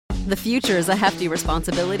The future is a hefty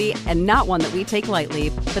responsibility and not one that we take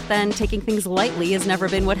lightly, but then taking things lightly has never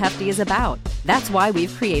been what Hefty is about. That's why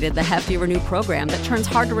we've created the Hefty Renew program that turns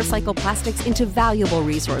hard-to-recycle plastics into valuable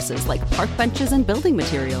resources like park benches and building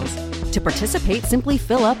materials. To participate, simply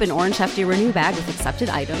fill up an orange Hefty Renew bag with accepted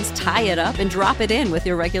items, tie it up, and drop it in with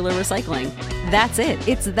your regular recycling. That's it.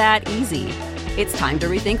 It's that easy. It's time to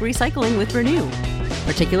rethink recycling with Renew.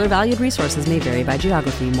 Particular valued resources may vary by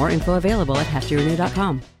geography. More info available at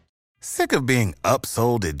heftyrenew.com. Sick of being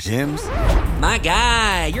upsold at gyms? My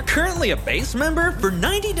guy, you're currently a base member? For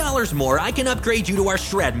 $90 more, I can upgrade you to our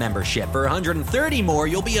Shred membership. For $130 more,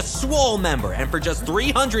 you'll be a Swole member. And for just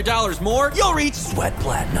 $300 more, you'll reach Sweat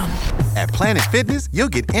Platinum. At Planet Fitness, you'll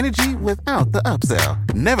get energy without the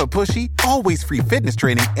upsell. Never pushy, always free fitness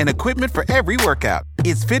training and equipment for every workout.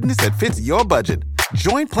 It's fitness that fits your budget.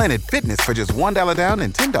 Join Planet Fitness for just $1 down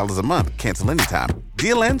and $10 a month. Cancel anytime.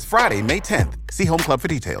 Deal ends Friday, May 10th. See Home Club for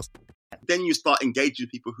details. Then you start engaging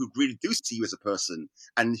people who really do see you as a person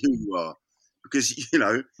and who you are, because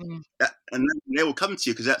and then they will come to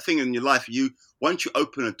you, because that thing in your life, once you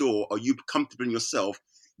open a door or you become comfortable in yourself,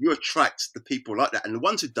 you attract the people like that, and the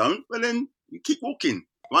ones who don't, well, then you keep walking,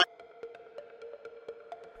 right?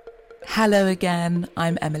 Hello again,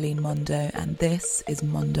 I'm Emmeline Mondo, and this is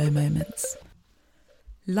Mondo Moments.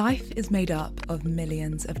 Life is made up of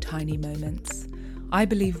millions of tiny moments. I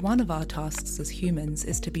believe one of our tasks as humans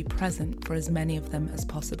is to be present for as many of them as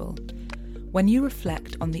possible. When you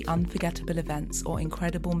reflect on the unforgettable events or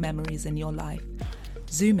incredible memories in your life,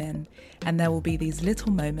 zoom in and there will be these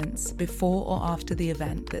little moments before or after the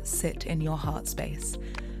event that sit in your heart space.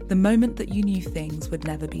 The moment that you knew things would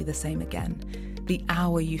never be the same again. The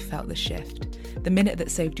hour you felt the shift. The minute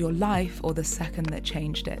that saved your life or the second that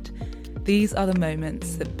changed it. These are the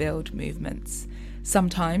moments that build movements.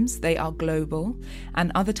 Sometimes they are global,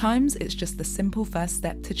 and other times it's just the simple first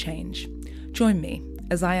step to change. Join me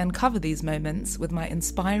as I uncover these moments with my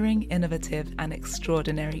inspiring, innovative, and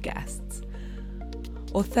extraordinary guests.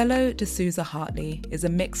 Othello de Souza Hartley is a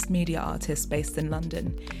mixed media artist based in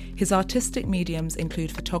London. His artistic mediums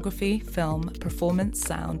include photography, film, performance,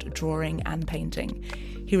 sound, drawing, and painting.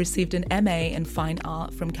 He received an MA in Fine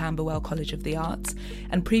Art from Camberwell College of the Arts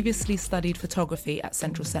and previously studied photography at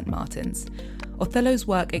Central St Martin's. Othello's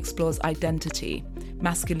work explores identity,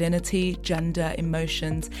 masculinity, gender,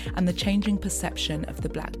 emotions, and the changing perception of the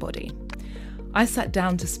black body. I sat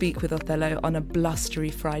down to speak with Othello on a blustery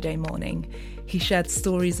Friday morning. He shared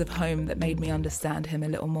stories of home that made me understand him a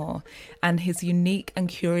little more, and his unique and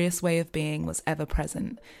curious way of being was ever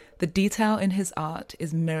present. The detail in his art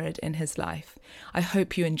is mirrored in his life. I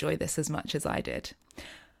hope you enjoy this as much as I did.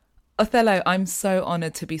 Othello, I'm so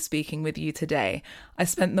honoured to be speaking with you today. I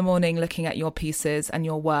spent the morning looking at your pieces and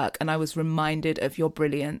your work, and I was reminded of your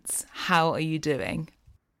brilliance. How are you doing?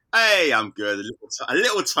 Hey, I'm good. A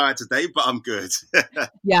little tired today, but I'm good.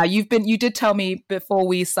 Yeah, you did tell me before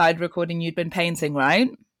we started recording you'd been painting, right?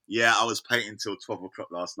 Yeah, I was painting till 12 o'clock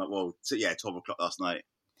last night. 12 o'clock last night.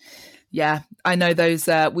 Yeah, I know those,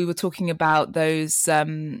 we were talking about those,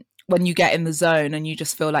 when you get in the zone and you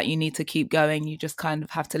just feel like you need to keep going, you just kind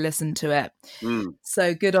of have to listen to it.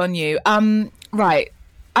 So good on you. Right.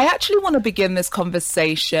 I actually want to begin this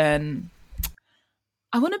conversation.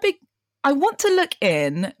 I want to look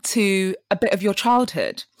into a bit of your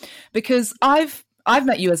childhood, because I've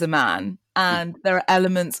met you as a man, and there are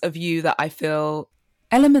elements of you that I find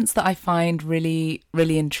really,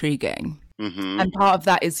 really intriguing. Mm-hmm. And part of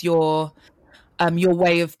that is your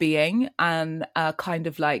way of being, and kind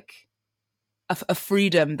of like a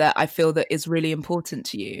freedom that I feel that is really important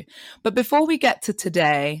to you. But before we get to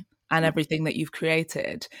today and everything that you've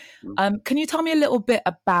created, can you tell me a little bit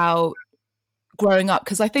about growing up?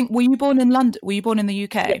 Because I think, were you born in London? Were you born in the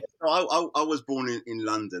UK? Yeah, I was born in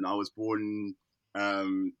London. I was born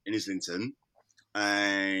in Islington.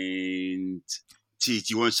 And do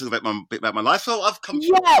you want to talk about a bit about my life? Oh, I've come.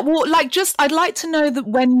 Yeah, well, I'd like to know that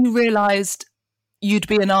when you realised you'd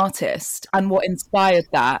be an artist and what inspired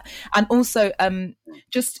that, and also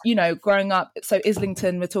growing up. So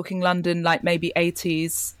Islington, we're talking London, like maybe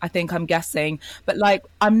 80s. I think I'm guessing, but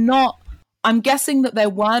I'm guessing that there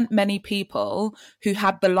weren't many people who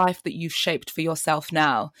had the life that you've shaped for yourself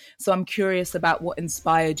now. So I'm curious about what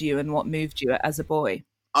inspired you and what moved you as a boy.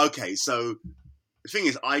 Okay, so the thing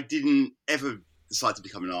is, I didn't ever decide to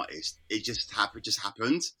become an artist. It just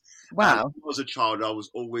happened. Wow. When I was a child, I was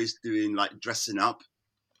always doing like dressing up.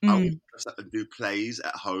 I would dress up and do plays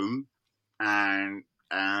at home. And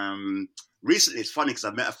recently, it's funny because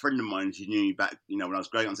I met a friend of mine who knew me back, when I was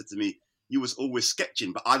growing up, and said to me, "You was always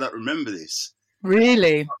sketching," but I don't remember this.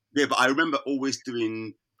 Really? Yeah, but I remember always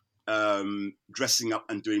doing dressing up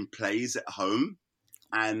and doing plays at home.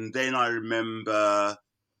 And then I remember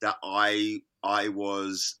that I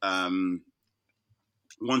was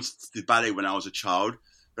wanted to do ballet when I was a child,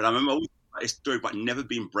 but I remember always a story about never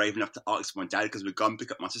being brave enough to ask my dad because we'd go and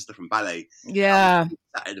pick up my sister from ballet. Yeah.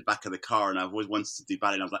 I sat in the back of the car, and I've always wanted to do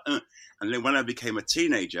ballet, and I was like, And then when I became a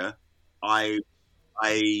teenager, I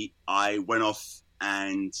went off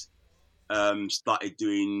and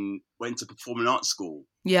went to performing arts school.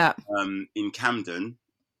 Yeah. In Camden.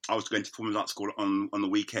 I was going to performing arts school on the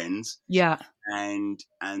weekends. Yeah. And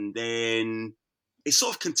then it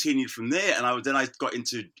sort of continued from there. And I got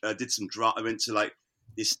into did some drama. I went to like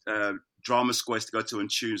this drama school I used to go to on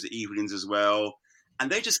Tuesday evenings as well.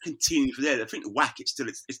 And they just continued from there. I think WAC it still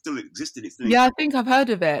existed. I think I've heard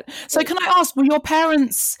of it. So can I ask, were your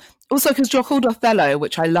parents also, because you're called Othello,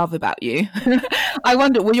 which I love about you? I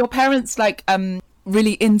wonder, were your parents like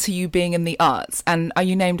really into you being in the arts? And are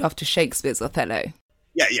you named after Shakespeare's Othello?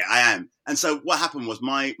 Yeah, I am. And so what happened was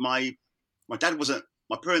my dad wasn't,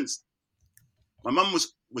 my parents, my mum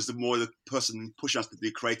was the person pushing us to be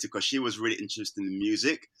creative because she was really interested in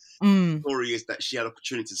music. The story is that she had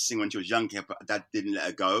opportunity to sing when she was younger, but dad didn't let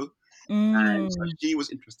her go. And so she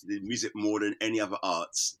was interested in music more than any other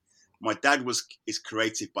arts. My dad is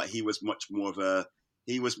creative, but he was much more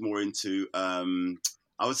into, I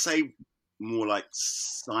would say more like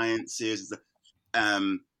sciences.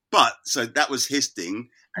 But so that was his thing.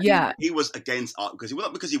 And he was against art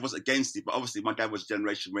not because he was against it, but obviously my dad was a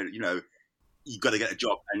generation where, you got to get a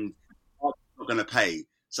job and art's not going to pay.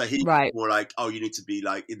 So he was more like, oh, you need to be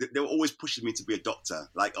like, they were always pushing me to be a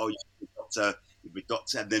doctor. Like, oh, you should be a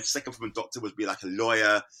doctor. And then second from a doctor would be like a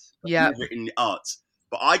lawyer. Never in the arts.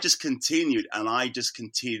 But I just continued and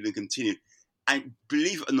continued. And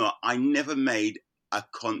believe it or not, I never made a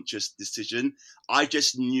conscious decision. I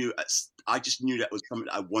just knew that was something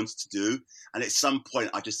that I wanted to do. And at some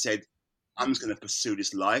point I just said, I'm just going to pursue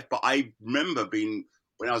this life. But I remember when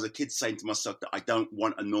I was a kid, saying to myself that I don't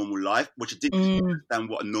want a normal life, which I didn't understand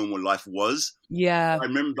what a normal life was. Yeah. I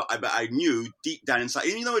remember, I knew deep down inside,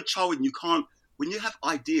 and a child, when you have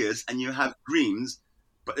ideas and you have dreams,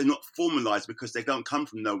 but they're not formalized because they don't come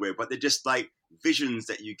from nowhere, but they're just like visions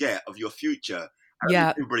that you get of your future.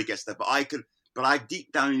 Everybody gets that. But I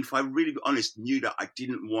deep down, if I really be honest, knew that I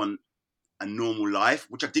didn't want a normal life,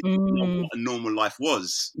 which I didn't know what a normal life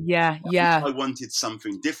was. I wanted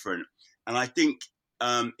something different. And I think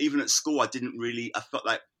even at school, I felt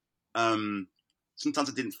like sometimes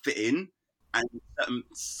I didn't fit in, and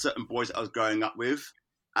certain boys that I was growing up with,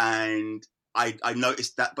 and I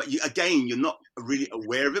noticed that. But you're not really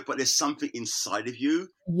aware of it, but there's something inside of you.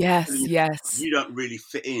 Yes. You don't really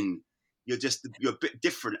fit in. You're a bit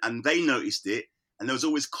different, and they noticed it, and there was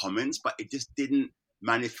always comments, but it just didn't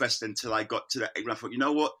manifest until I got to that age. I thought, you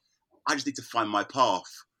know what? I just need to find my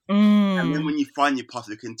path. And then when you find your path,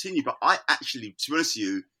 you continue. But I actually, to be honest with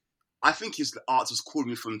you, I think the arts was calling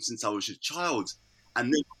me since I was a child.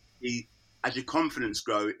 And then as your confidence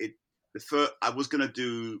grow, I was going to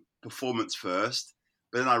do performance first,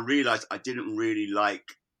 but then I realized I didn't really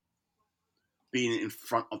like being in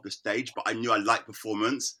front of the stage, but I knew I liked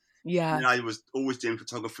performance. Yeah. And I was always doing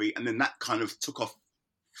photography, and then that kind of took off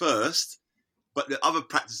first, but the other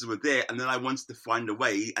practices were there. And then I wanted to find a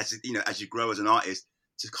way, as you grow as an artist,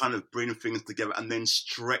 to kind of bring things together and then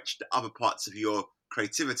stretch the other parts of your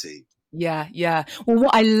creativity. Yeah. Well,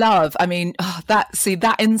 what I love,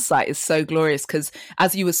 that insight is so glorious, because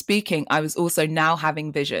as you were speaking, I was also now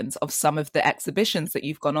having visions of some of the exhibitions that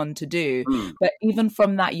you've gone on to do. But even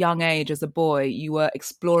from that young age as a boy, you were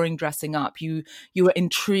exploring dressing up. You were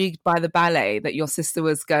intrigued by the ballet that your sister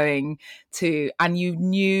was going to, and you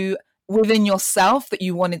knew within yourself that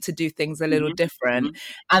you wanted to do things a little different.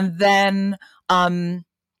 And then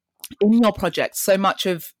in your project, so much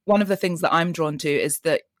of one of the things that I'm drawn to is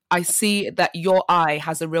that I see that your eye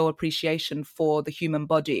has a real appreciation for the human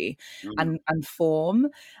body and form.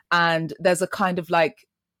 And there's a kind of like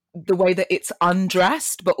the way that it's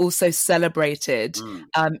undressed, but also celebrated.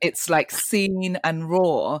 It's like seen and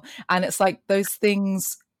raw. And it's like those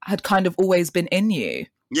things had kind of always been in you.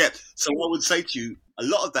 Yeah. So I would say to you, a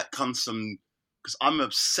lot of that comes from, because I'm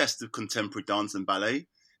obsessed with contemporary dance and ballet.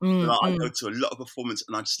 I go to a lot of performance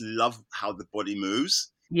and I just love how the body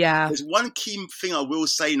moves. Yeah. There's one key thing I will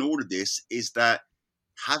say in all of this is that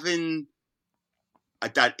having a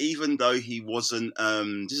dad, even though he wasn't,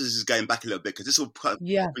 this is going back a little bit because this all put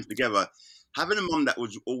together, having a mum that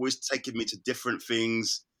was always taking me to different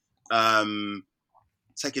things, and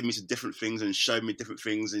showing me different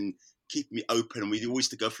things and keep me open. We always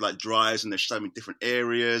used to go for like drives, and they show me different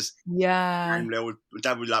areas. Yeah. And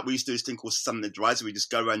Dad would like, we used to do this thing called Sunday drives, where we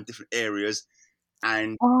just go around different areas.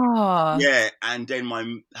 And and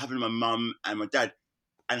then having my mum and my dad,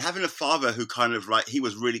 and having a father who kind of like, he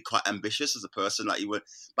was really quite ambitious as a person, like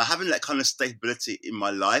but having that kind of stability in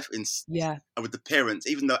my life, with the parents,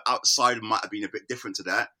 even though outside might have been a bit different to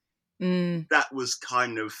that, that was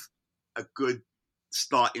kind of a good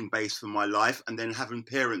starting base for my life. And then having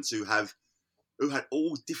parents who had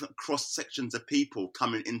all different cross sections of people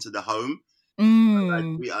coming into the home.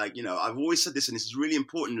 I've always said this, and this is really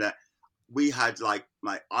important, that we had like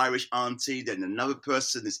my Irish auntie, then another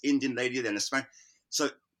person, this Indian lady, then a Spanish. So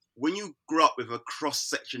when you grow up with a cross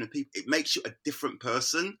section of people, it makes you a different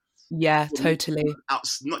person. Yeah, totally.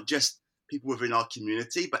 Not just people within our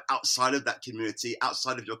community, but outside of that community,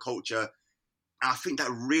 outside of your culture. And I think that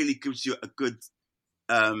really gives you a good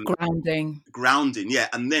grounding. Yeah.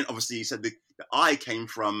 And then obviously you said that I came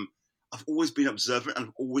from, I've always been observant, and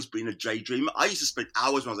I've always been a daydreamer. I used to spend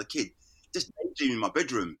hours when I was a kid just daydreaming in my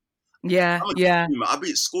bedroom. Yeah. Daydreamer. I'd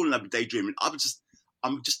be at school and I'd be daydreaming. I'm just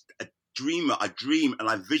a dreamer. I dream, and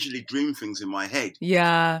I visually dream things in my head.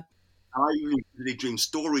 Yeah. I even visually dream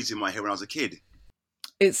stories in my head when I was a kid.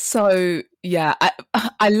 It's so,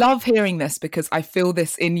 I love hearing this, because I feel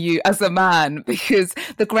this in you as a man, because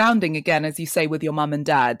the grounding, again, as you say, with your mum and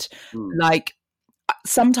dad, like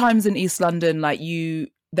sometimes in East London, like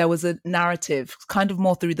there was a narrative kind of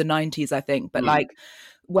more through the 90s, I think, but like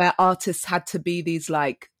where artists had to be these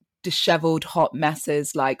like disheveled hot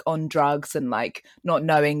messes, like on drugs and like not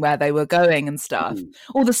knowing where they were going and stuff.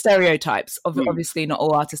 All the stereotypes of obviously not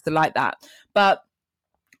all artists are like that. But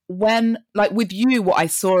when, like with you, what I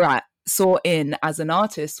saw in as an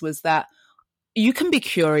artist was that you can be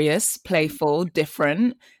curious, playful,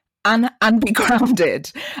 different, and be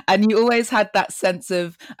grounded. And you always had that sense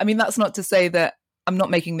of, I mean, that's not to say that I'm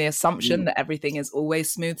not making the assumption that everything is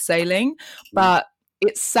always smooth sailing, but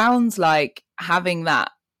it sounds like having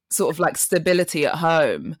that sort of like stability at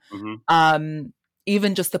home,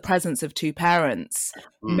 even just the presence of two parents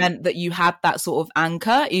meant that you had that sort of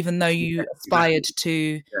anchor, even though you aspired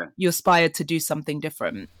to do something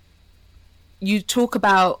different. You talk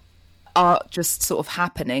about art just sort of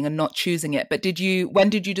happening and not choosing it, but when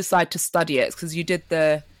did you decide to study it? Because you did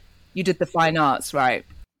the fine arts, right?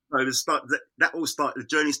 So the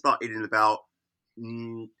journey started in about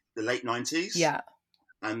the late 90s. Yeah.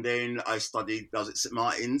 And then I was at St.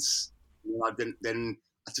 Martin's. Then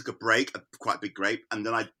I took a break, quite a big break, and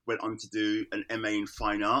then I went on to do an MA in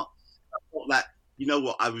fine art. I thought that, you know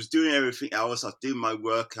what, I was doing everything else. I was doing my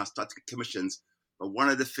work, and I started to get commissions. But one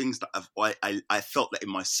of the things that I felt that in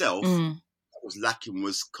myself that was lacking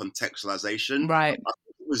was contextualization. Right. I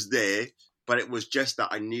thought it was there, but it was just that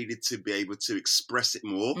I needed to be able to express it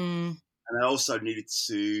more. And I also needed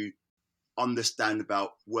to understand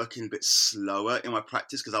about working a bit slower in my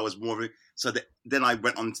practice, because I was more of then I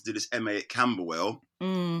went on to do this MA at Camberwell.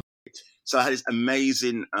 So I had this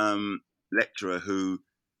amazing lecturer who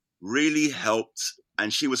really helped,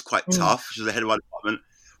 and she was quite tough. She was the head of our department,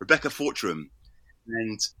 Rebecca Fortram.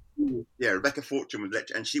 And Rebecca Fortram was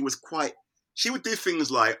lecturer, and she would do things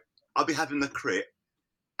like, I'll be having the crit,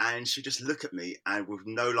 and she'd just look at me and with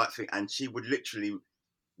no like thing, and she would literally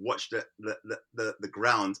watch the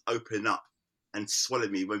ground open up and swallow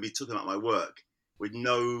me when we were talking about my work, with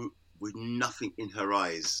nothing in her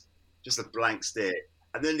eyes, just a blank stare.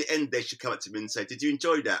 And then at the end there, she'd come up to me and say, "Did you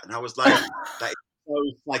enjoy that?" And I was like, that is so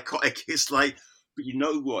psychotic. It's like, but you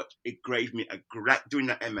know what? It gave me doing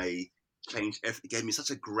that MA changed everything. It gave me such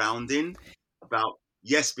a grounding about,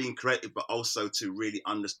 yes, being creative, but also to really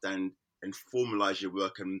understand and formalize your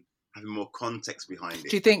work and having more context behind it.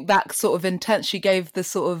 Do you think that sort of intent, she gave the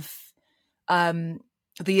sort of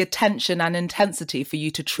the attention and intensity for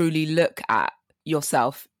you to truly look at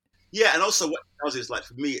yourself? Yeah, and also what it does is, like,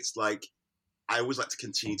 for me, it's like I always like to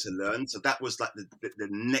continue to learn. So that was like the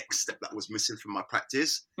next step that was missing from my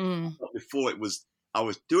practice. Before, I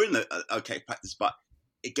was doing the okay practice, but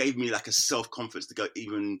it gave me like a self-confidence to go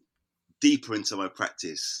even deeper into my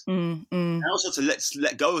practice. And also to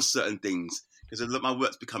let go of certain things, because my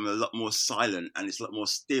work's becoming a lot more silent and it's a lot more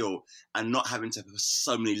still, and not having to have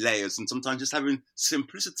so many layers, and sometimes just having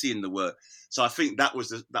simplicity in the work. So I think that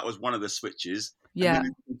was one of the switches. Yeah. And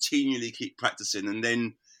then continually keep practicing, and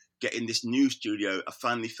then get in this new studio. I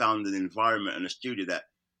finally found an environment and a studio that,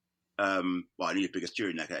 I need a bigger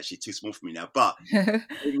studio now, actually too small for me now, but gave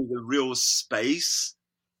me the real space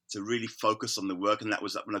to really focus on the work. And that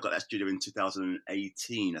was when I got that studio in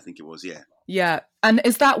 2018, I think it was, yeah. Yeah. And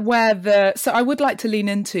is that where so I would like to lean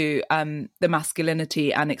into the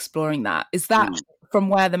masculinity and exploring that. Is that from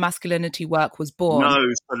where the masculinity work was born? No,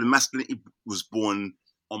 so the masculinity was born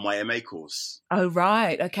on my MA course. Oh,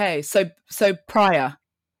 right. Okay. So prior.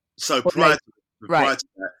 So Or prior right. to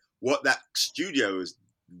that, what that studio has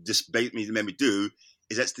just made me do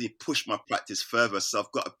is actually push my practice further. So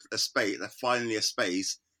I've got a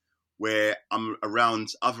space where I'm around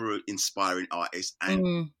other inspiring artists,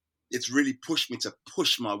 and it's really pushed me to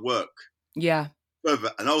push my work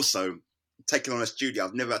further. And also taking on a studio.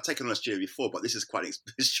 I've never taken on a studio before, but this is quite an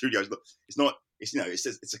expensive studio.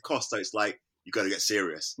 It's a cost. So it's like, you got to get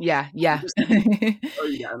serious. Yeah. And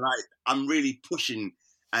I'm really pushing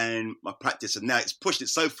and my practice, and now it's pushed it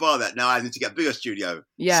so far that now I need to get a bigger studio.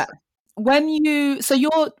 Yeah. So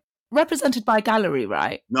you're represented by a gallery,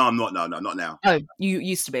 right? No, I'm not. No, not now. Oh, you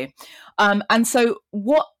used to be. And so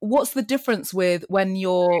what's the difference with when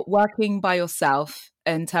you're working by yourself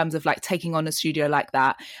in terms of like taking on a studio like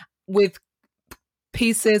that with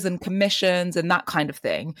pieces and commissions and that kind of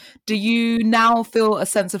thing? Do you now feel a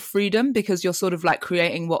sense of freedom because you're sort of like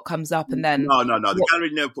creating what comes up and then... No. The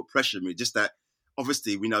gallery never put pressure on me. Just that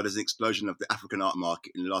obviously we know there's an explosion of the African art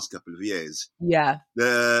market in the last couple of years. Yeah.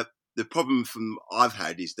 The problem I've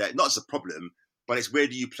had is that, not as a problem, but it's where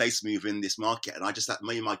do you place me within this market? And I just had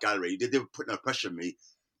me in my gallery. They didn't put no pressure on me,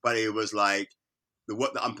 but it was like the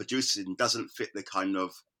work that I'm producing doesn't fit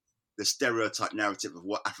the stereotype narrative of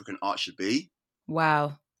what African art should be.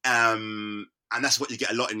 Wow. And that's what you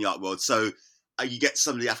get a lot in the art world. So you get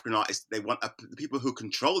some of the African artists, they want the people who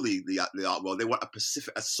control the art world, they want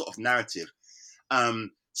a sort of narrative.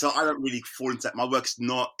 So I don't really fall into that. My work's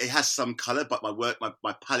not, it has some color, but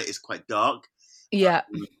my palette is quite dark. Yeah.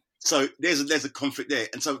 So there's a conflict there.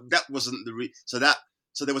 And so that wasn't so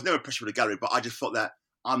there was never pressure with the gallery, but I just felt that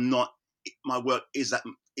my work is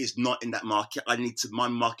not in that market. My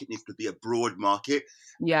market needs to be a broad market.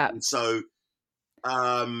 Yeah. And so,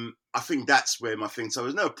 I think that's where my thing, so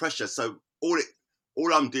there's no pressure. So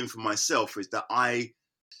all I'm doing for myself is that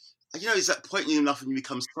it's that point in life when you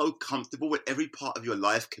become so comfortable with every part of your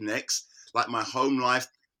life connects, like my home life,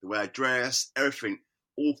 the way I dress, everything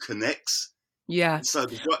all connects. Yeah. And so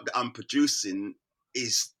the work that I'm producing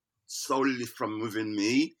is solely from within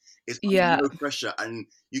me. It's no pressure. And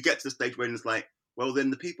you get to the stage where it's like, well,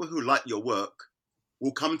 then the people who like your work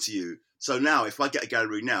will come to you. So now if I get a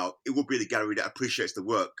gallery now, it will be the gallery that appreciates the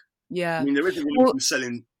work. Yeah. I mean, there isn't really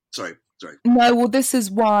selling. Sorry. No, well, this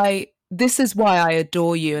is why I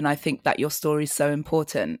adore you, and I think that your story is so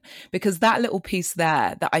important, because that little piece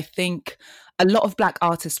there, that I think a lot of Black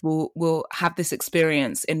artists will have this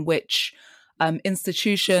experience in which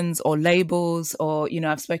institutions or labels, or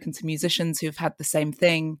I've spoken to musicians who've had the same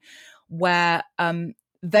thing, where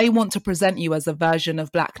they want to present you as a version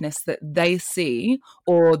of Blackness that they see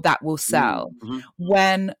or that will sell,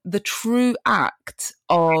 when the true act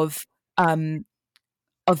of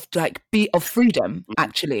freedom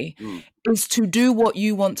actually is to do what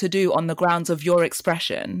you want to do on the grounds of your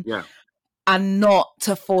expression, and not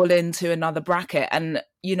to fall into another bracket. And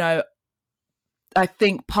I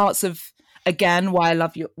think parts of, again, why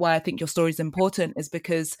I think your story is important is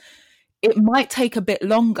because it might take a bit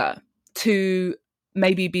longer to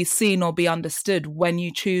maybe be seen or be understood when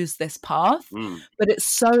you choose this path, but it's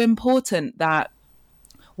so important that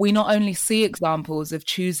we not only see examples of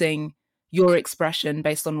choosing your expression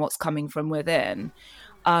based on what's coming from within,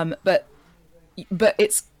 but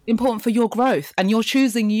it's important for your growth, and you're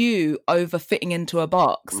choosing you over fitting into a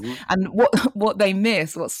box. And what they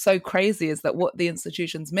miss, what's so crazy, is that what the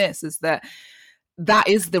institutions miss is that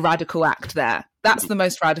is the radical act there. That's the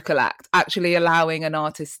most radical act, actually allowing an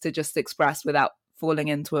artist to just express without falling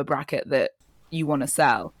into a bracket that you want to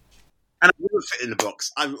sell. And I wouldn't fit in the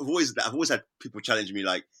box. I've always had people challenge me,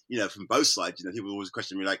 like, from both sides. People always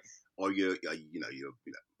question me, like, "Oh, we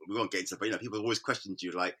won't get into it," but people always question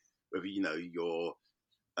you, like, whether you're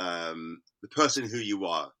the person who you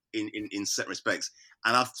are in certain respects.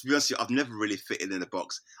 And to be honest with you, I've never really fitted in a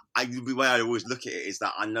box. The way I always look at it is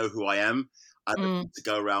that I know who I am. I don't need to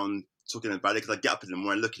go around talking about it, because I get up in the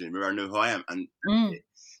morning, look in the mirror, I know who I am, and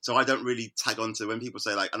so I don't really tag on to when people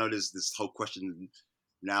say, like, I know there's this whole question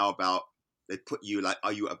now about, they put you like,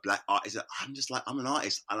 are you a Black artist? I'm just like, I'm an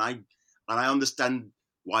artist, and I understand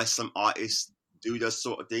why some artists do those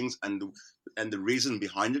sort of things, and the reason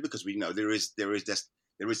behind it, because we know there is the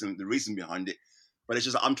reason behind it, but it's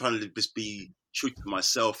just, I'm trying to just be true to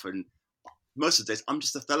myself, and most of the days I'm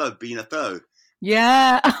just Othello being Othello.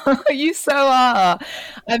 Yeah, you so are.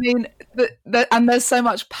 I mean, and there's so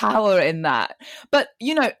much power in that. But,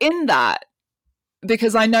 in that,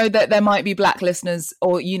 because I know that there might be Black listeners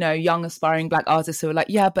or, young aspiring Black artists who are like,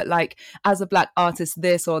 yeah, but like, as a Black artist,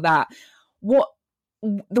 this or that. What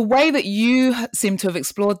the way that you seem to have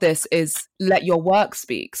explored this is let your work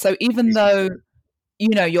speak. So even though, you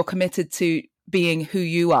know, you're committed to being who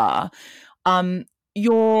you are,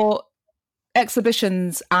 your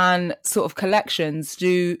exhibitions and sort of collections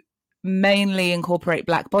do mainly incorporate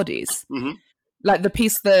Black bodies. Mm-hmm. Like the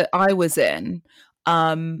piece that I was in,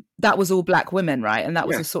 that was all Black women, right? And that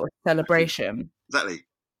was a sort of celebration. Exactly.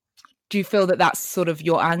 Do you feel that that's sort of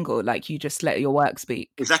your angle? Like you just let your work speak?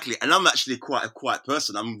 Exactly. And I'm actually quite a quiet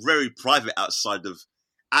person. I'm very private outside of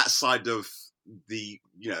the,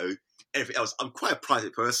 you know, everything else. I'm quite a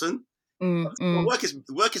private person. My work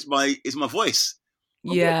is my voice.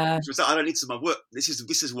 Yeah. I don't need to my work. This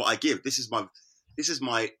is what I give. This is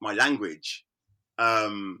my language.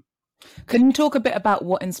 Can you talk a bit about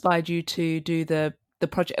what inspired you to do the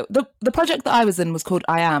project? The project that I was in was called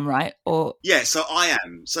I Am, right? Or yeah, so I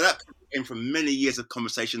Am. So that came from many years of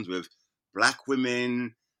conversations with Black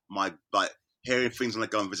women. Hearing things when I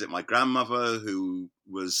go and visit my grandmother, who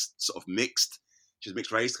was sort of mixed. She was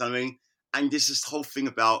mixed race kind of thing. And there's this whole thing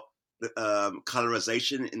about the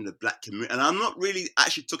colorization in the Black community. And I'm not really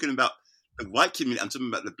actually talking about the white community. I'm talking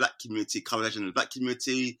about the Black community, colorization in the Black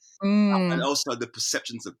community, and also the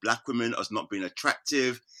perceptions of Black women as not being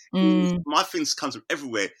attractive. My things comes from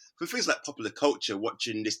everywhere. From things like popular culture,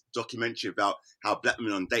 watching this documentary about how Black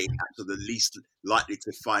women on dating apps are the least likely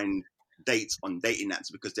to find dates on dating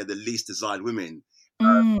apps because they're the least desired women.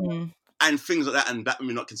 And things like that, and Black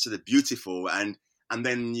women not considered beautiful. And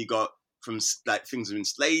then you got from like things in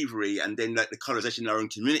slavery, and then like the colorization in our own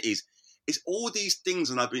communities. It's all these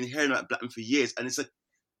things, and I've been hearing about Black men for years, and it's like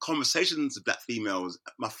conversations with Black females,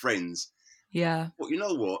 my friends. Yeah. But you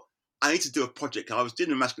know what? I need to do a project. I was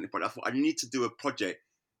doing a masculinity project. I thought I need to do a project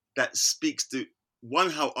that speaks to,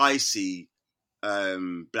 one, how I see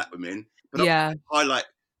Black women, but also highlight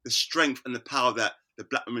the strength and the power that the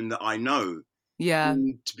Black women that I know. Yeah.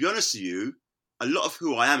 And to be honest with you, a lot of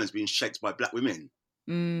who I am has been shaped by Black women.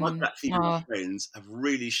 My Black female friends have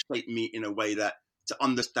really shaped me in a way that, to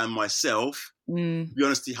understand myself, to be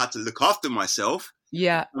honest, I had to look after myself.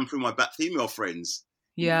 Yeah. And through my Black female friends.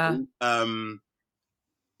 Yeah.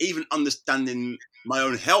 Even understanding my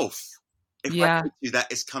own health. If I do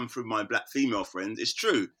that, it's come through my Black female friends. It's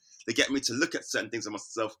true. They get me to look at certain things of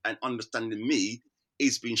myself, and understanding me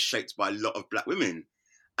is being shaped by a lot of Black women.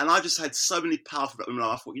 And I just had so many powerful Black women.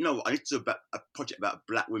 I thought, you know what, I need to do a project about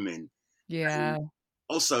Black women. Yeah. And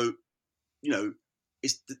also, you know,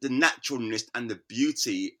 it's the naturalness and the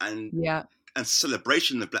beauty and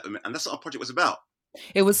celebration of Black women. And that's what our project was about.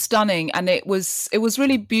 It was stunning, and it was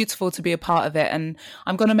really beautiful to be a part of it. And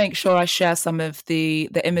I'm going to make sure I share some of the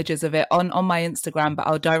images of it on my Instagram, but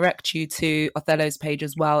I'll direct you to Othello's page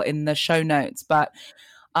as well in the show notes. But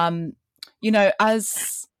you know,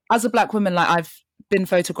 as a Black woman, like I've been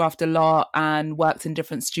photographed a lot and worked in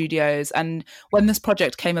different studios, and when this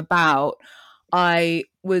project came about, I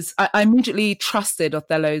immediately trusted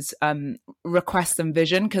Othello's request and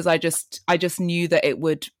vision, because I just knew that it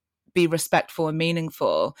would be respectful and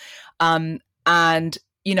meaningful. And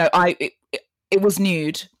you know, it was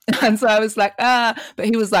nude, and so I was like, but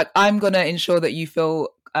he was like, I'm gonna ensure that you feel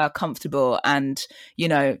comfortable and, you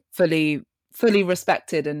know, fully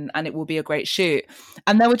respected, and it will be a great shoot.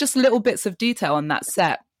 And there were just little bits of detail on that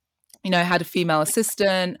set. You know, I had a female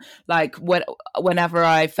assistant, like whenever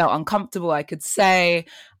I felt uncomfortable, I could say.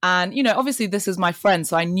 And, you know, obviously this is my friend,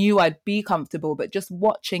 so I knew I'd be comfortable, but just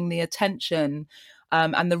watching the attention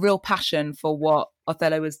and the real passion for what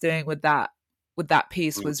Othello was doing with that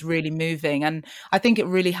piece was really moving. And I think it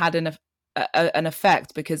really had an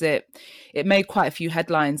effect, because it made quite a few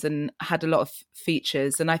headlines and had a lot of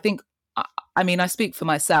features. And I think, I mean, I speak for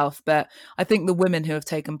myself, but I think the women who have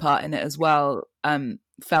taken part in it as well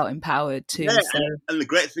felt empowered too. Yeah, so. And the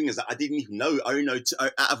great thing is that I didn't even know. I only know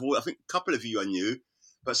out of all, I think a couple of you I knew,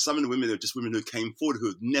 but some of the women are just women who came forward who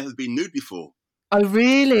had never been nude before. Oh,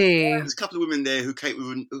 really? Yeah, there's a couple of women there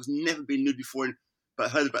who's never been nude before,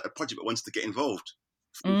 but heard about the project but wanted to get involved.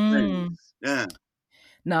 Yeah.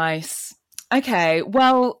 Nice. Okay,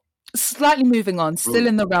 well, slightly moving on, still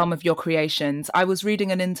in the realm of your creations. I was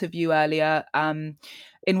reading an interview earlier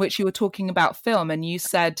in which you were talking about film, and you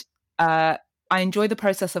said, I enjoy the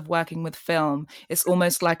process of working with film. It's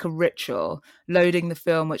almost like a ritual, loading the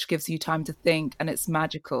film, which gives you time to think, and it's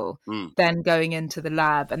magical. Then going into the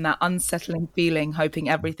lab and that unsettling feeling, hoping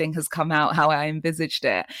everything has come out how I envisaged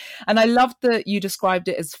it. And I loved that you described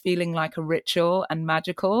it as feeling like a ritual and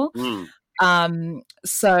magical.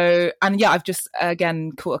 So, and yeah, I've just,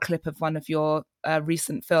 again, caught a clip of one of your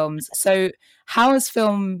recent films. So how has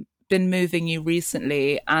film been moving you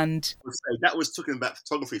recently? And that was talking about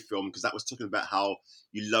photography film, because that was talking about how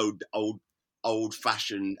you load old old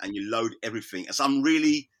fashioned and you load everything. And so I'm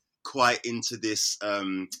really quite into this.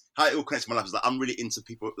 How it all connects to my life is like I'm really into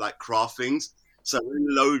people like craft things. So when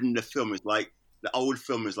loading the film is like the old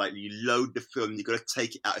film is like you load the film, you got to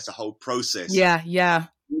take it out. It's a whole process. Yeah.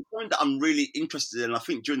 It's something that I'm really interested in. I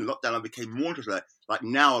think during the lockdown I became more interested in it. Like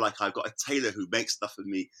now, like I've got a tailor who makes stuff for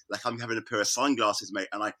me. Like I'm having a pair of sunglasses made,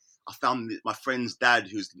 and I found my friend's dad,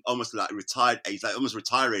 who's almost like retired age, like almost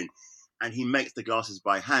retiring, and he makes the glasses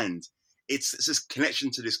by hand. It's this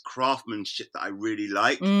connection to this craftsmanship that I really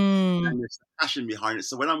like, and there's a passion behind it.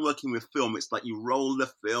 So when I'm working with film, it's like you roll the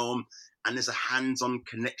film, and there's a hands-on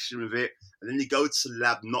connection with it, and then you go to the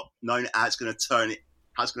lab not knowing how it's going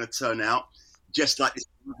to turn out. Just like this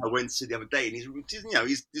I went to the other day, and he's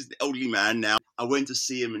an elderly man now. I went to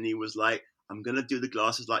see him, and he was like, "I'm going to do the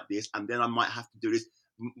glasses like this, and then I might have to do this."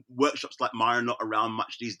 Workshops like mine are not around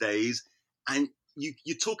much these days, and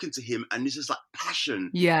you're talking to him, and this is like passion.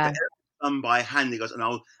 Yeah. Done by hand. He goes,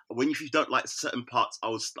 and if you don't like certain parts, I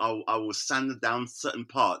will sand down certain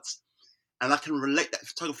parts, and I can relate that to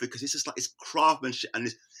photography because it's just like it's craftsmanship,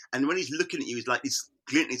 and when he's looking at you, he's like this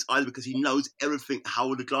glint in his eyes because he knows everything,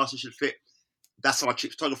 how the glasses should fit. That's how I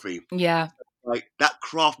treat photography. Yeah. Like that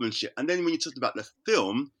craftsmanship. And then when you talk about the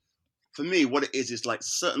film, for me, what it is like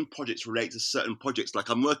certain projects relate to certain projects. Like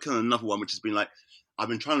I'm working on another one, which has been like, I've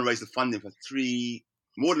been trying to raise the funding for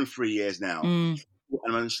more than 3 years now. And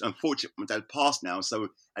I'm unfortunate my dad passed now. So,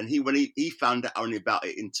 and when he found out only about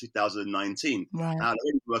it in 2019. Right. And I've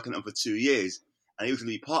been working on it for 2 years, and he was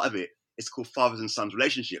going to be part of it. It's called Fathers and Sons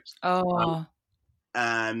Relationships. Oh.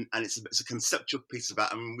 And it's a conceptual piece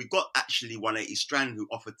about. I mean, we got actually 180 Strand who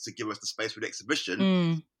offered to give us the space for the exhibition.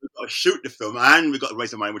 We got to shoot the film, and we got to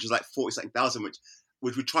raise the money, which is like 40,000, which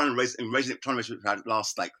we're trying to raise and raising it. Trying to raise it for the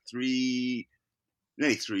last like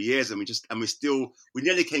nearly 3 years, and we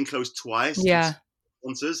nearly came close twice. Yeah.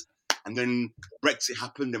 Sponsors, and then Brexit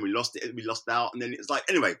happened, and we lost it. We lost out, and then it's like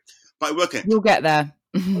anyway. But we're working. You'll get there.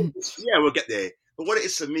 Yeah, we'll get there. But what it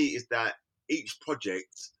is for me is that each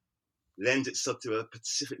project lends itself to a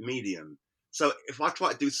specific medium. So if I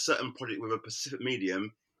try to do a certain project with a specific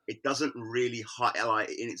medium, it doesn't really highlight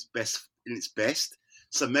it in its best.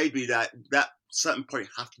 So maybe that certain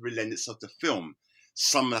project has to lend itself to film.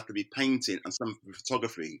 Some have to be painting, and some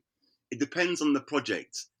photography. It depends on the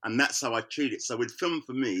project, and that's how I treat it. So with film,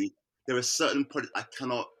 for me, there are certain projects I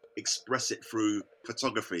cannot express it through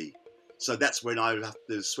photography. So that's when I have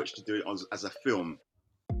to switch to do it as a film.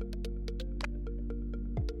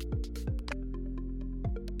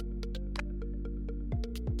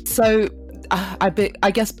 So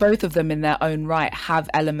I guess both of them in their own right have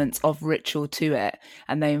elements of ritual to it,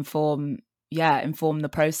 and they inform the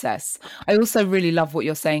process. I also really love what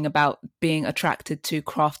you're saying about being attracted to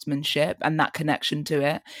craftsmanship and that connection to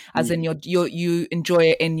it, as in you enjoy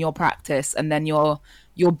it in your practice, and then you're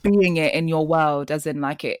being it in your world, as in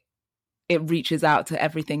like it reaches out to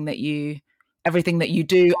everything that you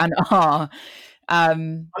do and are. I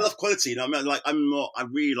love quality. I mean, like I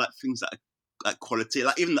really like things that are like quality.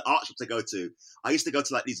 Like even the art shops I go to. I used to go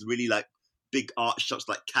to like these really like big art shops,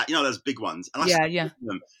 like those big ones. And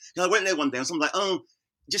I went there one day and someone was like, "Oh,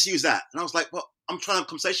 just use that." And I was like, "Well, I'm trying to have a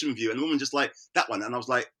conversation with you." And the woman just like, "That one." And I was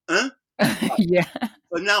like, "Huh?" Yeah.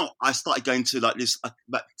 So now I started going to like this,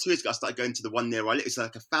 about 2 years ago, I started going to the one near where I live. It's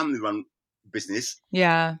like a family run business.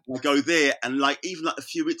 Yeah. And I go there, and like even like a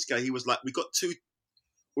few weeks ago, he was like, we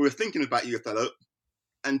were thinking about you, Othello,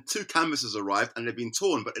 and 2 canvases arrived, and they've been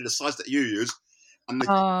torn, but they're the size that you use. And the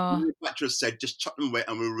manufacturer said, just chuck them away,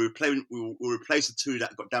 and we'll replace the 2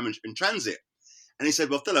 that got damaged in transit. And he said,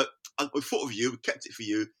 well, Othello, we thought of you, we kept it for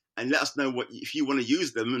you, and let us know if you want to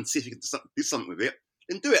use them and see if you can do something with it,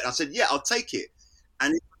 then do it. And I said, yeah, I'll take it.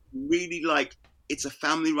 And it's really like, it's a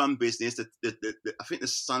family-run business. I think the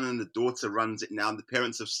son and the daughter runs it now, and the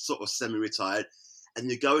parents are sort of semi-retired. And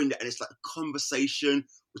you go in there, and it's like a conversation.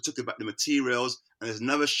 We're talking about the materials, and there's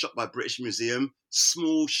another shop by British Museum,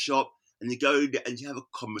 small shop, and you go in there and you have a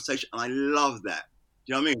conversation, and I love that.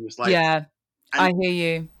 Do you know what I mean? It's like, yeah, I hear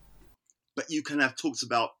you. But you can have talks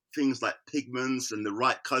about things like pigments and the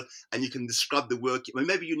right color, and you can describe the work. Well,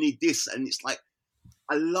 maybe you need this, and it's like,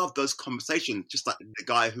 I love those conversations. Just like the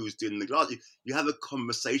guy who's doing the glass, you have a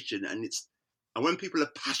conversation, and when people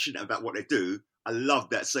are passionate about what they do, I love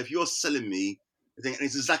that. So if you're selling me, I think, and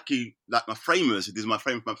it's exactly like my framers who do my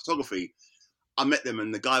frame for my photography. I met them,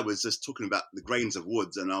 and the guy was just talking about the grains of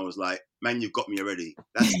woods, and I was like, "Man, you've got me already."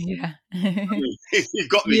 Yeah, you've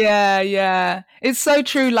got me. Yeah. It's so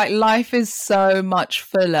true. Like life is so much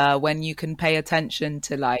fuller when you can pay attention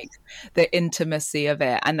to like the intimacy of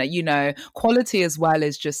it, and quality as well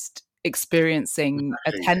is just experiencing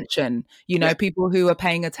attention, you know, people who are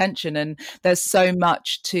paying attention. And there's so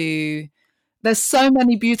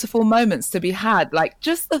many beautiful moments to be had. Like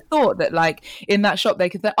just the thought that like in that shop they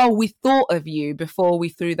could say, oh, we thought of you before we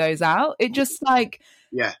threw those out. It just like,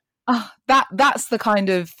 that's the kind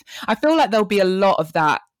of, I feel like there'll be a lot of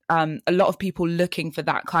that, a lot of people looking for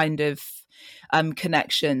that kind of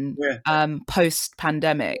connection post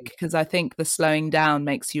pandemic, because I think the slowing down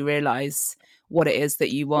makes you realize what it is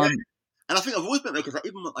that you want. And I think I've always been there because like,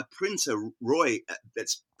 even my printer Roy,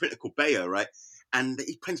 that's printer called Bayer, right? And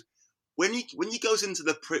he prints when he goes into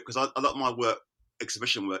the print, because a lot of my work,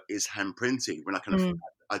 exhibition work, is hand printed. When I kind of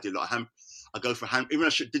I do a lot of hand, I go for hand. Even when I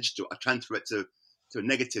shoot digital, I transfer it to a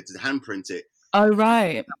negative to hand print it. Oh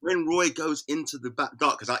right. When Roy goes into the back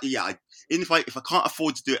dark, because if I can't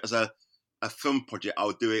afford to do it as a film project,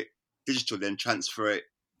 I'll do it digital, then transfer it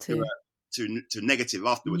to negative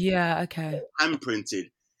afterwards. Yeah, okay. Hand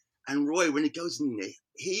printed. And Roy, when he goes in there,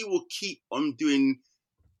 he will keep on doing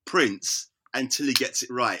prints until he gets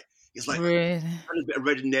it right. It's like, really? A bit of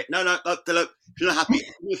red in there. No, if you're not happy,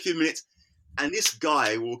 give me a few minutes. And this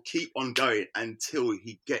guy will keep on going until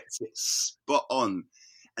he gets it spot on.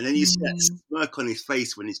 And then you see that smirk on his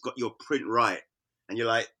face when he's got your print right. And you're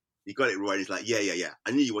like, you got it right. And he's like, yeah.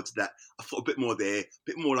 I knew you wanted that. I thought a bit more there, a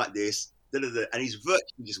bit more like this. And he's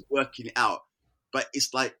virtually just working it out. But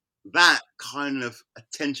it's like that kind of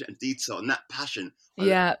attention and detail and that passion.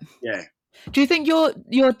 Yeah. Yeah. Do you think your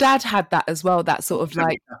dad had that as well? That sort of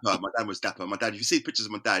like... My dad was dapper. My dad, if you see pictures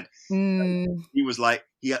of my dad, he was like,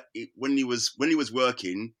 when he was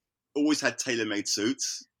working, always had tailor-made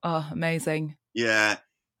suits. Oh, amazing. Yeah.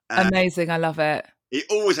 Amazing. I love it. He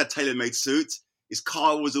always had tailor-made suits. His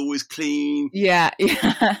car was always clean. Yeah.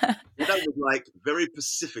 My dad was like very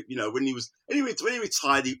Pacific, you know, when he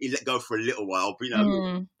retired, he let go for a little while, but, you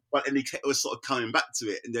know, but then he was sort of coming back to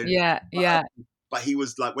it. And then, But he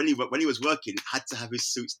was like, when he was working, had to have his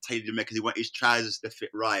suits tailored to make, because he wanted his trousers to fit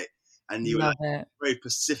right. And he was like, very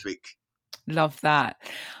Pacific. Love that.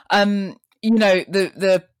 You know,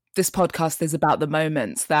 this podcast is about the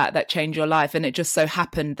moments that change your life. And it just so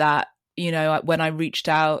happened that, you know, when I reached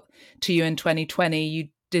out to you in 2020, you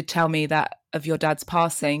did tell me that of your dad's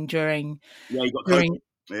passing during COVID.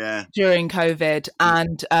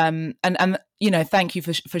 And you know, thank you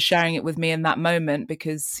for sharing it with me in that moment,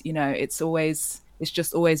 because, you know, it's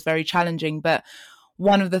just always very challenging. But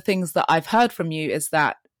one of the things that I've heard from you is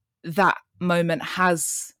that moment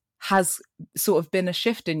has sort of been a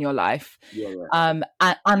shift in your life. And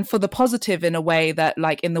for the positive, in a way that,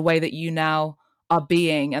 like, in the way that you now are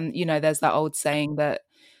being. And, you know, there's that old saying that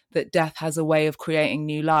death has a way of creating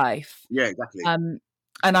new life. Yeah, exactly.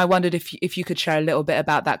 And I wondered if you could share a little bit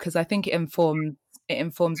about that, because I think it informs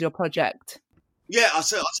your project. Yeah, I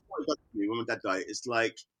said when my dad died, it's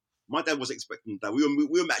like my dad was expecting that we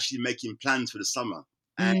were actually making plans for the summer,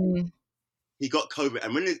 and he got COVID.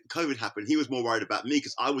 And when COVID happened, he was more worried about me,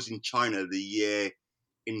 because I was in China the year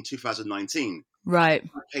in 2019. Right.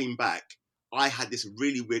 When I came back, I had this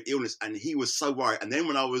really weird illness, and he was so worried. And then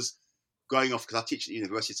when I was going off, because I teach at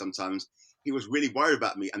university sometimes, he was really worried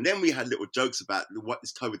about me. And then we had little jokes about what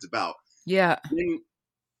this COVID's about. Yeah.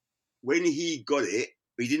 When he got it,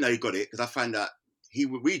 he didn't know he got it, because I found out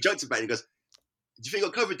we joked about it. And he goes, "Do you think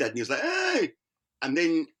you got COVID, Dad?" And he was like, "Hey!" And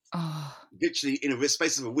then, literally in a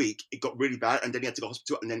space of a week, it got really bad, and then he had to go to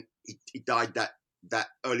hospital, and then he died that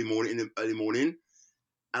early morning.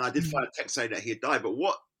 And I did find a text saying that he had died. But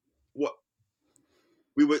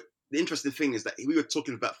the interesting thing is that we were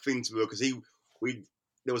talking about things because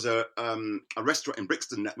there was a restaurant in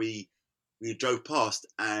Brixton that we drove past,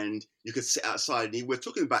 and you could sit outside, and we were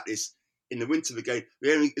talking about this. In the winter, he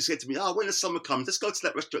said to me, when the summer comes, let's go to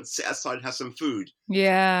that restaurant and sit outside and have some food.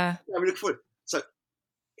 Yeah. We look forward. So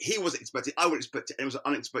he wasn't expecting, I wasn't expecting, and it was an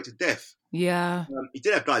unexpected death. Yeah. He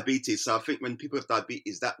did have diabetes, so I think when people have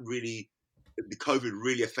diabetes, the COVID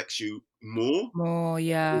really affects you more.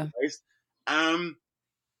 Yeah.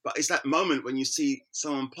 But it's that moment when you see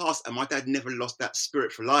someone pass, and my dad never lost that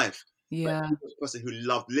spirit for life. Yeah. He was a person who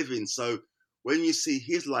loved living, so when you see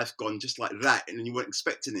his life gone just like that, and you weren't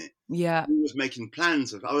expecting it, he was making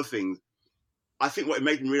plans of other things. I think what it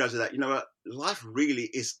made him realize is that, you know what, life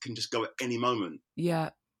really can just go at any moment.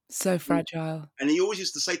 Yeah, so fragile. And he always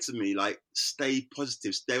used to say to me, like, stay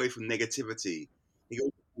positive, stay away from negativity. He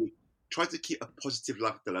goes, try to keep a positive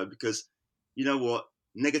life, Othello, because you know what,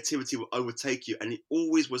 negativity will overtake you. And he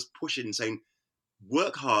always was pushing, saying,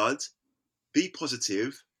 work hard, be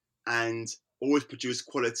positive, and always produce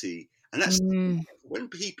quality. And that's when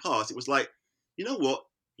he passed, it was like, you know what?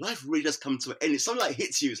 Life really does come to an end. It's something like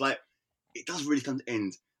hits you. It's like, it does really come to an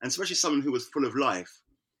end. And especially someone who was full of life.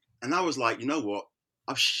 And I was like, you know what?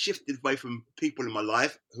 I've shifted away from people in my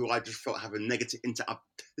life who I just felt have a negative I've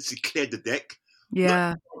basically cleared the deck. Yeah. Not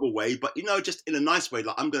in a horrible way, but, just in a nice way.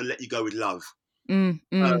 Like, I'm going to let you go with love. And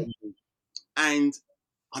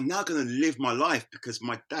I'm now going to live my life, because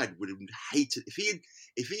my dad would have hated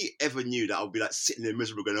if he ever knew that I would be like sitting there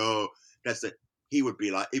miserable going, oh, that's it. He would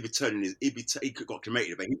be like, he got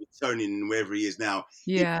cremated, but he'd be turning wherever he is now.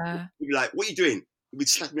 Yeah. He'd be like, what are you doing? He'd be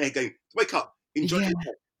slapping me head going, wake up, enjoy your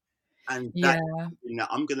life. And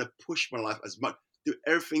I'm going to push my life as much, do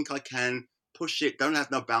everything I can, push it, don't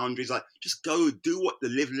have no boundaries. Like, just go do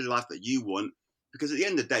live the life that you want. Because at the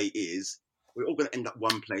end of the day we're all going to end up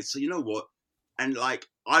one place. So you know what? And like,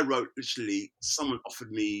 I wrote, literally, someone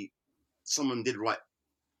did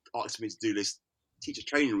ask me to do this teacher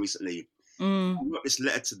training recently. I wrote this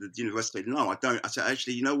letter to the university. No, I don't. I said,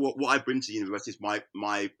 actually, you know what? What I bring to the university is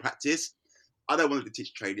my practice. I don't want to do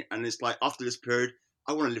teacher training. And it's like, after this period,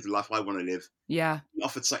 I want to live the life I want to live. Yeah. I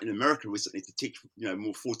offered something in America recently to teach,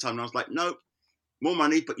 more full-time. And I was like, no, more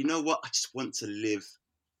money. But you know what? I just want to live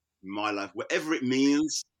my life, whatever it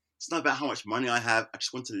means. It's not about how much money I have. I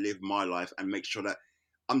just want to live my life and make sure that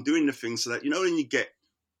I'm doing the things so that, when you get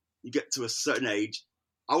to a certain age,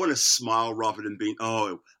 I want to smile rather than being,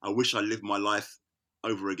 oh, I wish I lived my life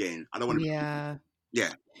over again. I don't want to.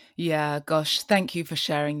 Yeah, gosh, thank you for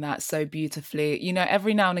sharing that so beautifully.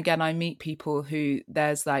 Every now and again I meet people who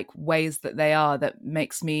there's like ways that they are that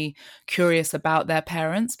makes me curious about their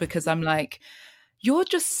parents, because I'm like, you're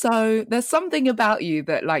just there's something about you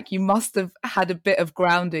that like you must have had a bit of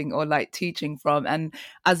grounding or like teaching from. And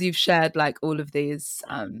as you've shared like all of these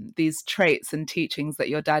traits and teachings that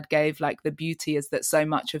your dad gave, like the beauty is that so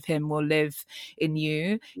much of him will live in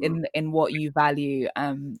you, in what you value.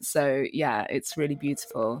 So yeah, it's really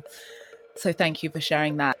beautiful. So thank you for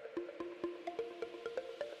sharing that.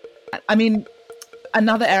 I mean,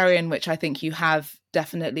 another area in which I think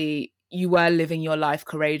you were living your life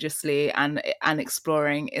courageously and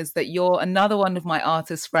exploring is that you're another one of my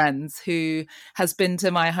artist friends who has been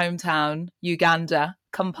to my hometown, Uganda,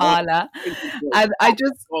 Kampala. And I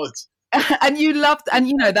just, and you loved, and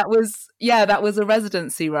that was a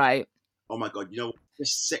residency, right? Oh my God.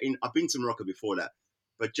 I've been to Morocco before that,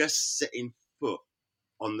 but just setting foot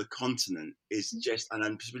on the continent is just, and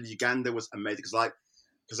then Uganda was amazing.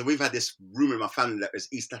 Because we've had this rumor in my family that there's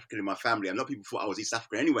East African in my family. And a lot of people thought I was East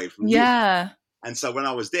African anyway. And so when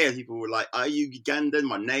I was there, people were like, are you Ugandan?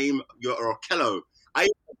 My name, you're Othello. A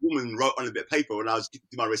woman wrote on a bit of paper when I was doing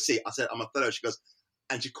my receipt. I said, I'm Othello. She goes,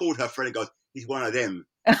 and she called her friend and goes, he's one of them.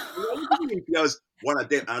 She goes, one of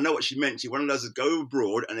them. And I know what she meant. She wanted us to go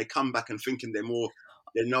abroad and they come back and thinking they're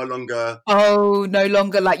no longer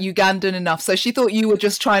like Ugandan enough. So she thought you were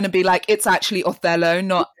just trying to be like, it's actually Othello,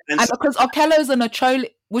 not. And because Okello's an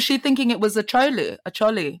Acholi, was she thinking it was a Choli?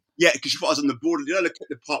 Yeah, because she thought I was on the border.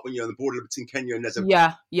 The part when you're on the border between Kenya and there's a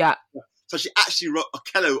yeah. So she actually wrote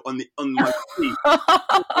Okello on my feet.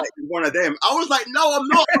 Like, one of them. I was like, no, I'm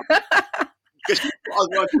not. Because I was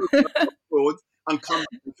working abroad and come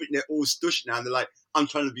and think they're all stush now. And they're like, I'm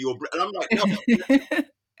trying to be your Brit. And I'm like, no.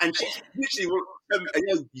 And she literally,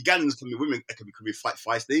 Ugandans can be women, can be quite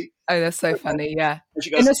feisty. Oh, that's so funny, yeah. She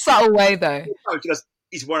goes, in a subtle way, though. She goes,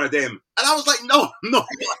 he's one of them. And I was like, no, I'm not.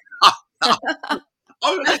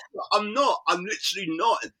 I'm not. I'm literally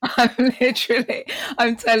not.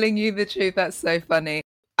 I'm telling you the truth. That's so funny.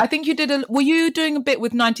 I think you were you doing a bit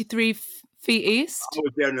with 93 Feet East? I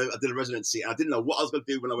was there and I did a residency. And I didn't know what I was going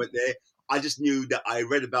to do when I went there. I just knew that I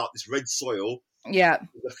read about this red soil. Yeah.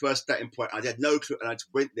 The first starting point. I had no clue. And I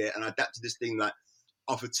just went there and I adapted this thing like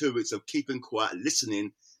after 2 weeks of keeping quiet,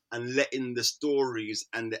 listening and letting the stories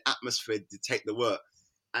and the atmosphere dictate the work.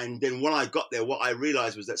 And then when I got there, what I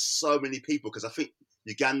realized was that so many people, because I think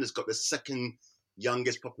Uganda's got the second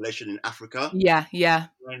youngest population in Africa. Yeah, yeah.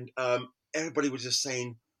 And everybody was just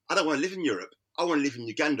saying, I don't want to live in Europe. I want to live in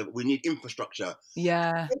Uganda, but we need infrastructure.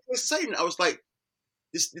 Yeah. I was saying, I was like,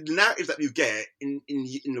 the narrative that you get in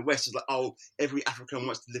the West is like, oh, every African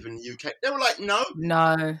wants to live in the UK. They were like, no.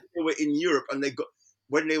 They were in Europe and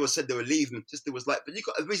when they said they were leaving, it was like, but you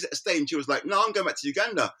got a visa to stay. And she was like, no, I'm going back to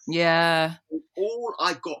Uganda. Yeah. And all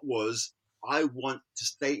I got was, I want to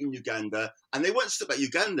stay in Uganda. And they weren't just about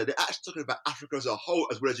Uganda. They're actually talking about Africa as a whole,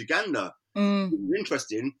 as well as Uganda. It was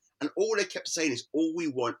interesting. And all they kept saying is, all we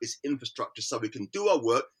want is infrastructure so we can do our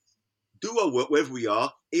work wherever we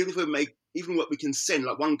are, even what we can send.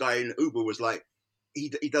 Like one guy in Uber was like, he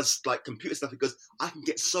does like computer stuff because I can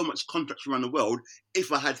get so much contracts around the world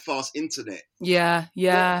if I had fast internet. Yeah,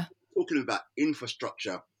 yeah. Talking about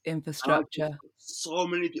infrastructure. So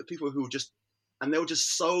many people who they were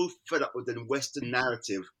just so fed up with the Western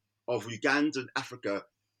narrative of Uganda and Africa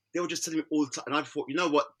they were just telling me all the time. And I thought, you know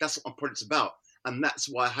what? That's what my project's about. And that's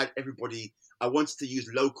why I had everybody. I wanted to use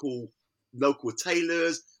local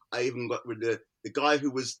tailors. I even got with the guy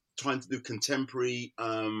who was trying to do contemporary,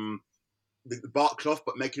 the bark cloth,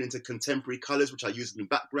 but making it into contemporary colours, which I used in the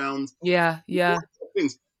background. Yeah.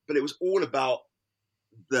 Things. But it was all about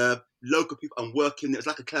the local people and working. It was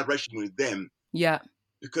like a collaboration with them. Yeah.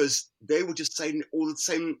 Because they were just saying all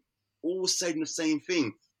saying the same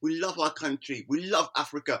thing. We love our country. We love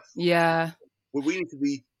Africa. Yeah. Well, we need to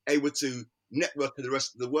be able to network with the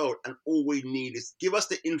rest of the world, and all we need is give us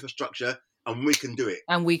the infrastructure, and we can do it.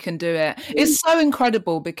 It's so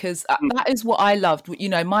incredible because that is what I loved. You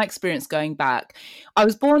know, my experience going back. I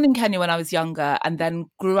was born in Kenya when I was younger, and then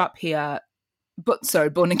grew up here.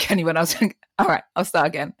 Born in Kenya when I was young. All right, I'll start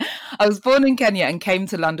again. I was born in Kenya and came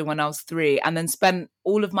to London when I was 3, and then spent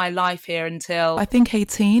all of my life here until I think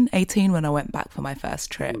 18 when I went back for my first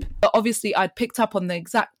trip. But obviously I'd picked up on the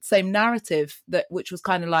exact same narrative which was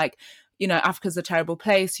kind of like, you know, Africa's a terrible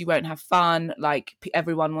place, you won't have fun, like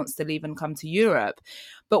everyone wants to leave and come to Europe.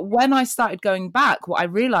 But when I started going back, what I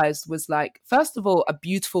realized was, like, first of all, a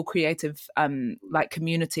beautiful creative like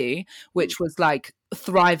community, which was like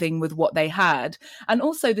thriving with what they had, and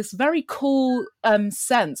also this very cool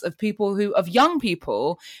sense of young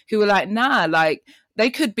people who were like, nah, like they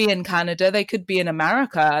could be in Canada, they could be in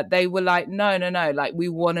America. They were like, no, like we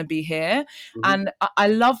want to be here. And I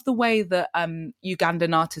love the way that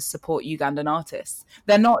Ugandan artists support Ugandan artists.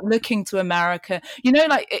 They're not looking to America, you know,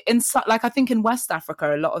 like I think in West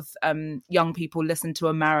Africa, a lot of young people listen to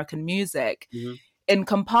American music. In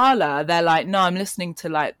Kampala, they're like, no, I'm listening to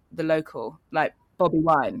like the local, like Bobby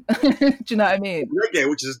Wine. Do you know what I mean? Reggae,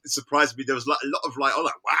 which is surprised me. There was like a lot of like, oh,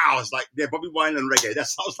 like wow, it's like Bobby Wine and reggae. That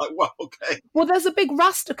sounds like wow, okay. Well, there's a big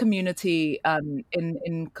Rasta community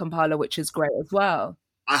in Kampala, which is great as well.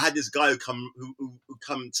 I had this guy who come.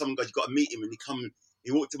 Some guy, you got to meet him, and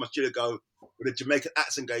he walked to my studio, go with a Jamaican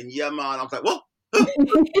accent, going, yeah, man. I was like, what?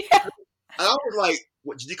 Yeah. And I was like,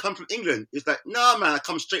 what? Did you come from England? He's like, no, man, I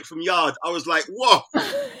come straight from Yard. I was like, whoa.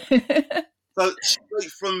 So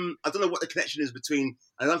straight from, I don't know what the connection is between,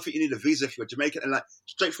 I don't think you need a visa if you're Jamaican, and like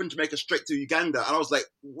straight from Jamaica straight to Uganda. And I was like,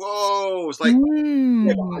 whoa. It's like,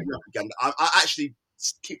 yeah, I love Uganda. I actually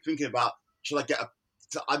keep thinking about, should I get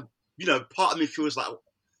part of me feels like,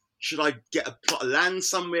 should I get a plot of land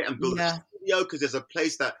somewhere and build a studio? Because there's a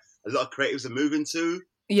place that a lot of creatives are moving to.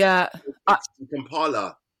 Yeah. In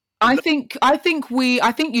Kampala. I think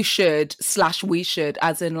you should / we should,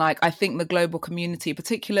 as in like, I think the global community,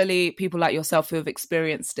 particularly people like yourself who have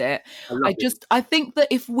experienced it. I think that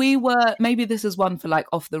if we were, maybe this is one for like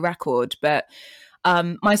off the record, but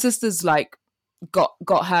my sister's like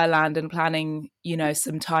got her land and planning, you know,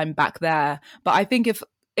 some time back there. But I think if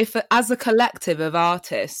as a collective of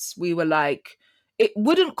artists, we were like, it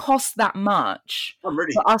wouldn't cost that much for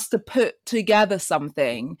us to put together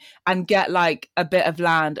something and get like a bit of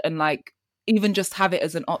land and like even just have it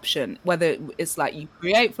as an option, whether it's like you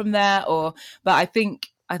create from there but I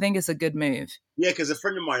think it's a good move. Yeah, because a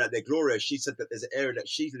friend of mine out there, Gloria, she said that there's an area that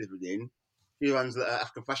she's living in. She runs the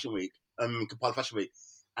African Fashion Week, Kampala Fashion Week.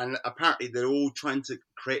 And apparently they're all trying to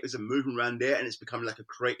create as a movement around there, and it's becoming like a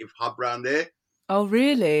creative hub around there. Oh,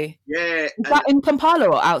 really? Yeah. Is that in Kampala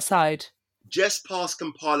or outside? Just past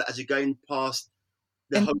Kampala, as you're going past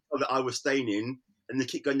the hotel that I was staying in, and they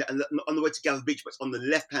keep going down, and on the way to Gather Beach, but it's on the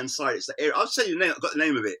left-hand side. It's the area. I'll tell you the name. I've got the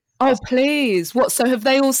name of it. Oh, please. What? So have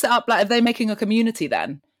they all set up, like, are they making a community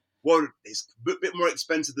then? Well, it's a bit more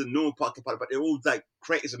expensive than normal part of Kampala, but they're all like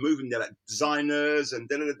creators are moving there, like designers and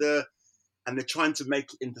da-da-da-da, and they're trying to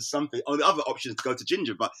make it into something. Oh, the other option is to go to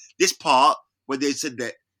Ginger, but this part where they said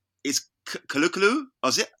that it's Kalukulu,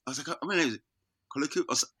 was it? I was like, I mean, is it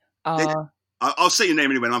Kalukulu? I'll say your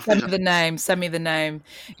name anyway. Send me the name.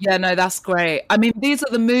 Yeah, no, that's great. I mean, these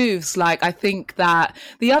are the moves. Like, I think that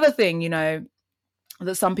the other thing, you know,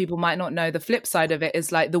 that some people might not know, the flip side of it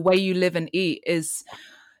is like the way you live and eat is,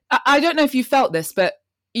 I don't know if you felt this, but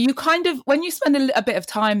you kind of, when you spend a bit of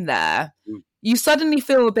time there, you suddenly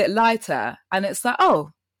feel a bit lighter, and it's like,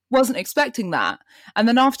 oh, wasn't expecting that. And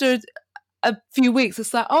then after a few weeks,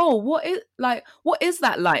 it's like, oh, what is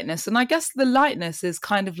that lightness? And I guess the lightness is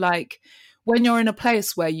kind of like when you're in a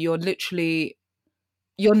place where you're not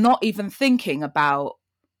even thinking about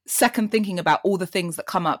all the things that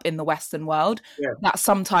come up in the Western world that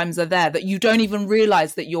sometimes are there that you don't even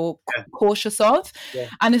realize that you're cautious of. Yeah.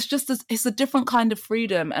 And it's just, it's a different kind of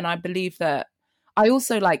freedom. And I believe that I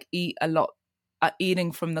also like eat a lot,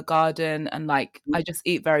 eating from the garden, and like, I just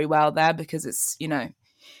eat very well there because it's, you know,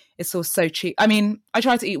 it's all so cheap. I mean, I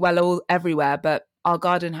try to eat well everywhere, but our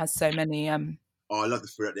garden has so many Oh, I love the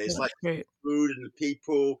food out there. It's Yeah, like great. food and the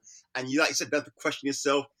people, and you, like you said, you have to question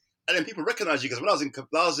yourself, and then people recognize you. Because when I was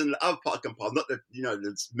in the other part of Kampala, not the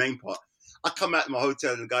the main part, I come out of my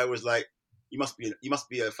hotel and the guy was like, "You must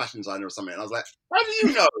be a fashion designer or something." And I was like, "How do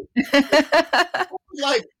you know?"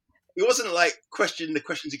 Like, it wasn't like the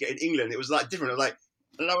questions you get in England. It was like different.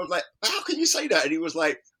 And I was like, "How can you say that?" And he was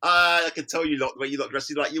like, "I can tell you the way you look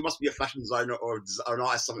dressed. Like, you must be a fashion designer or an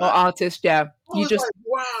artist, something Or like that." artist, yeah. I was like,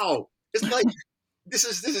 "Wow, it's like this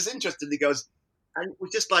is interesting." He goes, and it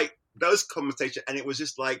was just like those conversations, and it was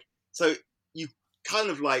just like, so you kind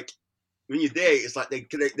of like when you're there, it's like they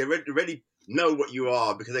already know what you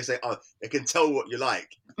are because they say, "Oh, they can tell what you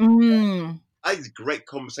like." I had a great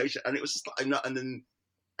conversation, and it was just like,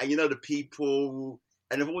 the people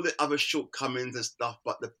and of all the other shortcomings and stuff,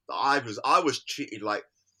 but I was treated like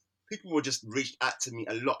people would just reach out to me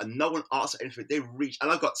a lot, and no one asked anything. They reached,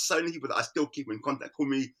 and I've got so many people that I still keep in contact, call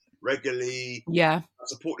me regularly. Yeah. I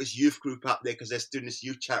support this youth group out there because they're doing this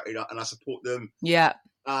youth charity, and I support them. Yeah.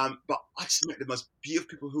 But I just met the most beautiful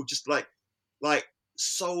people who just like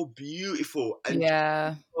so beautiful and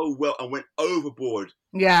so well, and went overboard.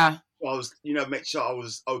 Yeah. I was, make sure I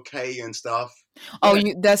was okay and stuff. Oh,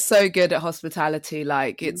 they're so good at hospitality.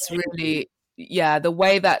 Like, it's really, the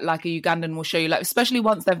way that like a Ugandan will show you, like, especially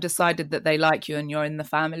once they've decided that they like you and you're in the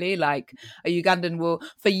family, like a Ugandan will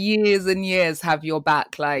for years and years have your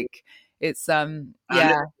back. Like, it's I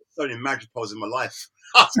never saw any marriage proposals in my life.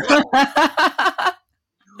 That's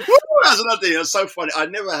another thing. It's so funny. I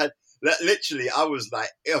never had. Literally, I was like,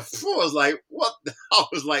 what? I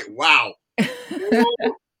was like, wow.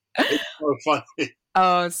 It's so funny.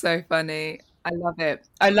 Oh, so funny. I love it.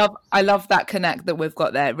 I love that connect that we've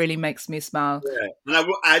got there. It really makes me smile. Yeah. And I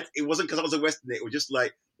will add, it wasn't because I was a Westerner. It was just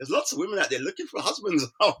like, there's lots of women out there looking for husbands.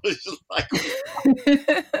 I was just like,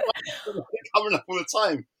 coming up all the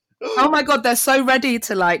time. Oh my God, they're so ready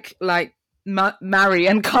to like marry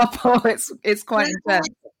and couple. It's quite intense.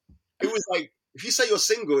 It was like, if you say you're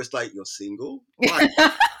single, it's like, you're single? Why?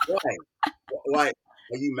 Why?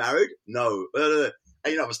 Are you married? No.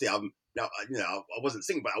 And obviously, I wasn't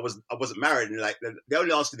single, but I wasn't married. And like, they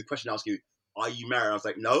only ask you the question, ask you, are you married? I was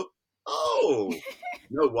like, no. Oh,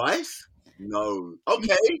 no wife? No.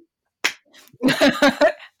 Okay.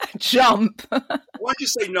 Jump. Why'd you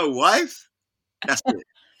say no wife? That's it.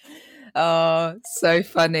 Oh, so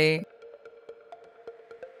funny.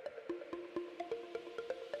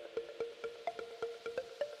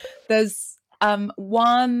 There's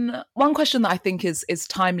one question that I think is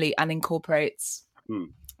timely and incorporates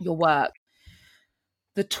your work.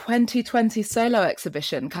 The 2020 solo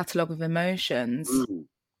exhibition, Catalogue of Emotions.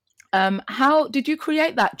 How did you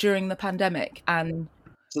create that during the pandemic? And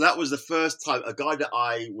so that was the first time a guy that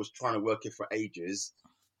I was trying to work with for ages,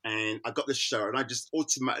 and I got this show, and I just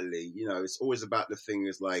automatically, it's always about the thing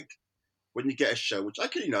is like when you get a show, which I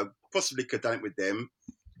could, possibly could done it with them.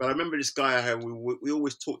 But I remember this guy I had, we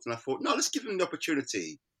always talked, and I thought, no, let's give him the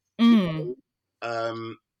opportunity.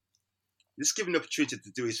 Let's give him the opportunity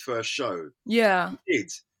to do his first show. Yeah. He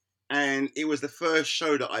did. And it was the first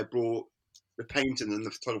show that I brought the painter and the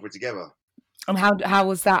photographer together. And how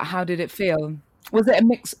was that? How did it feel? Was it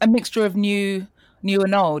a mixture of new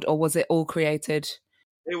and old, or was it all created?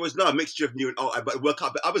 It was a mixture of new and old. But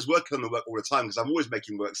I was working on the work all the time because I'm always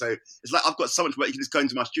making work. So it's like I've got so much work. You can just go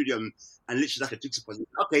into my studio and literally like a jigsaw puzzle.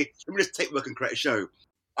 Okay, let me just take work and create a show.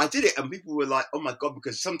 I did it, and people were like, "Oh my God!"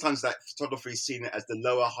 Because sometimes that photography is seen as the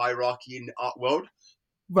lower hierarchy in the art world.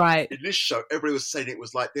 Right. In this show, everybody was saying it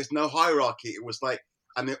was like there's no hierarchy. It was like,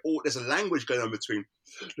 and there's a language going on between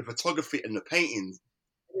the photography and the paintings.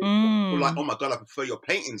 People were like, "Oh my God, I prefer your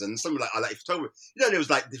paintings," and some were like, "I like photography." There was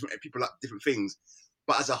like different people like different things,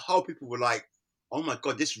 but as a whole, people were like, "Oh my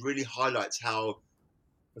God, this really highlights how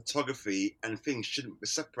photography and things shouldn't be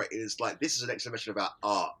separated." It's like this is an exhibition about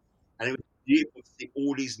art, and it was beautiful to see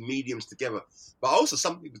all these mediums together. But also,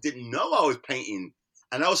 some people didn't know I was painting,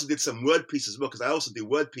 and I also did some word pieces as well because I also do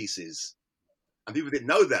word pieces, and people didn't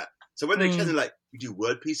know that. So when they came in, like, "You do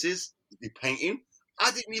word pieces, you do painting,"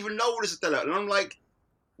 I didn't even know all this stuff, and I'm like,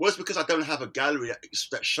 well, it's because I don't have a gallery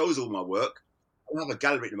that shows all my work. I don't have a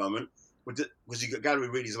gallery at the moment because you got gallery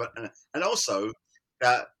readers, and also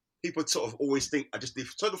that people sort of always think I just do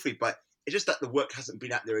photography, but it's just that the work hasn't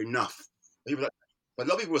been out there enough. People but a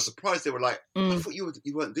lot of people were surprised. They were like, "I thought you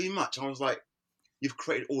weren't doing much." I was like, "You've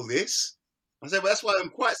created all this?" I said, "Well, that's why I'm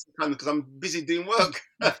quiet sometimes because I'm busy doing work."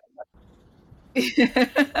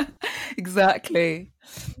 Exactly.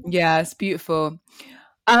 Yeah, it's beautiful.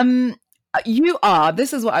 You are.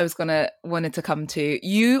 This is what I was wanted to come to.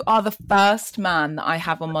 You are the first man that I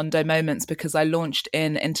have on Mondo Moments because I launched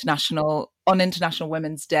on International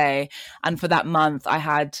Women's Day, and for that month I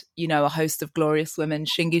had a host of glorious women: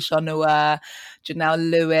 Shingi Shonua, Janelle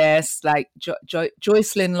Lewis, like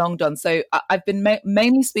Joycelyn Longdon. So I've been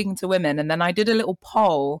mainly speaking to women, and then I did a little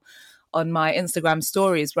poll on my Instagram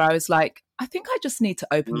stories where I was like, I think I just need to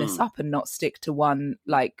open this up and not stick to one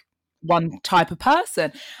type of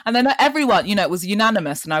person. And then everyone, it was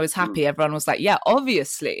unanimous, and I was happy. Everyone was like, yeah,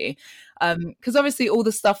 obviously. Because obviously all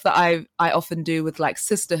the stuff that I often do with like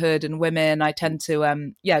sisterhood and women, I tend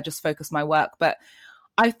to, just focus my work. But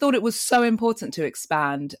I thought it was so important to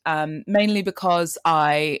expand, mainly because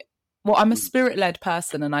I'm a spirit-led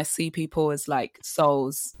person, and I see people as like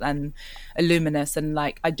souls and illuminous, and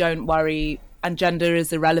like I don't worry, and gender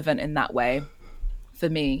is irrelevant in that way. For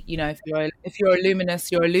me, if you're a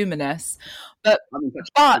luminous, you're a luminous. But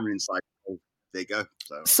feminine side. Oh, there you go.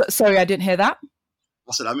 Sorry, I didn't hear that.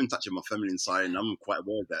 I said I'm in touch with my feminine side, and I'm quite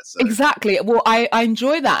aware of that. So. Exactly. Well, I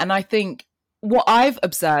enjoy that, and I think what I've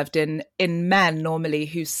observed in men normally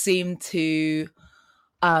who seem to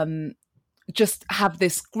just have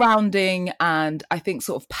this grounding and I think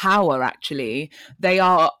sort of power. Actually, they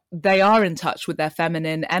are in touch with their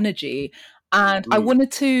feminine energy. And I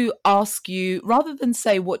wanted to ask you, rather than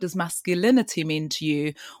say, what does masculinity mean to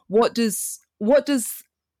you? What does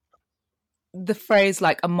the phrase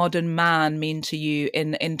like a modern man mean to you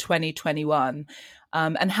in 2021?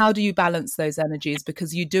 And how do you balance those energies?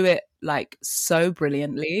 Because you do it like so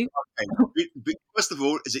brilliantly. Okay. First of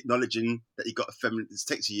all, is acknowledging that you got a feminine. It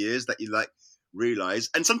takes years that you like realize,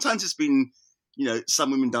 and sometimes it's been. Some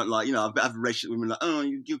women don't like, I've had a relationship with women like, oh,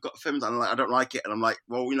 you've got feminine. I'm like, I don't like it. And I'm like,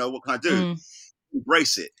 well, what can I do?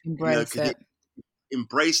 Embrace it. Embrace it.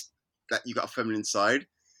 Embrace that you got a feminine side.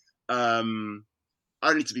 I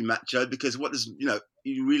don't need to be macho because what does,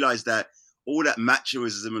 you realize that all that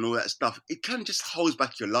machoism and all that stuff, it kind of just holds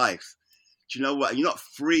back your life. Do you know what? You're not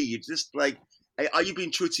free. You're just like, hey, are you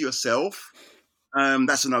being true to yourself?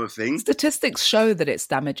 That's another thing. Statistics show that it's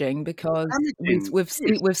damaging because we've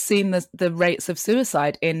seen the rates of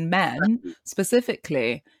suicide in men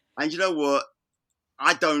specifically. And you know what?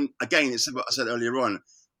 I don't. Again, it's what I said earlier on.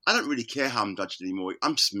 I don't really care how I'm judged anymore.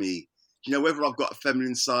 I'm just me. Whether I've got a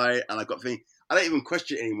feminine side and I've got things, I don't even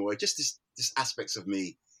question it anymore. Just this aspects of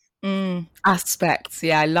me. Aspects.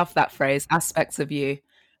 Yeah, I love that phrase. Aspects of you.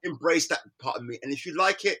 Embrace that part of me, and if you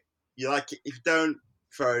like it, you like it. If you don't,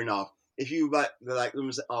 fair enough. If you like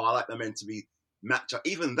women say, "Oh, I like my men to be macho,"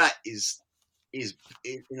 even that is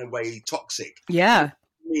in a way toxic. Yeah,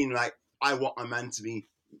 I mean, like I want my man to be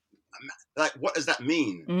like. What does that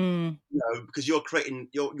mean? Because you're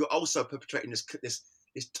also perpetrating this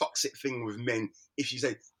toxic thing with men. If you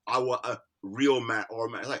say, "I want a real man," or a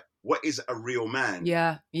man, like, what is a real man?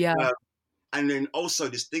 Yeah. And then also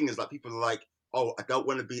this thing is like people are like, "Oh, I don't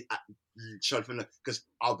want to be shown because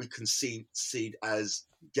I'll be conceived as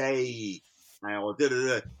gay," or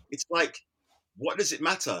It's like, what does it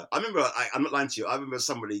matter? I remember, I'm not lying to you. I remember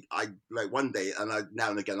somebody one day, and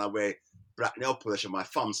now and again I wear black nail polish on my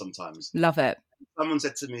thumb sometimes. Love it. Someone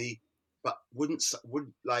said to me, "But would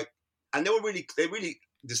like," and they really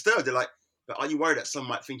disturbed. They're like, "But are you worried that some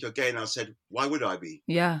might think you're gay?" And I said, "Why would I be?"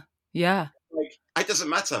 Yeah. Like, it doesn't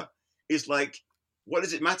matter. It's like, what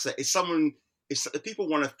does it matter? If people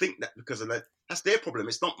want to think that because of that, that's their problem.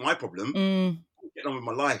 It's not my problem. I'm getting on with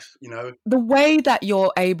my life, The way that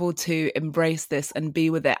you're able to embrace this and be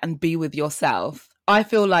with it and be with yourself, I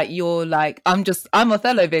feel like you're like, I'm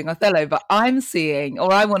Othello being Othello, but I'm seeing,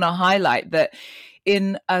 or I want to highlight that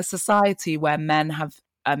in a society where men have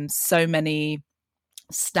so many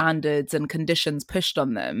standards and conditions pushed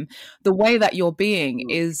on them, the way that you're being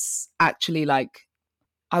is actually like,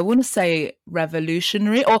 I want to say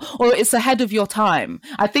revolutionary, or it's ahead of your time.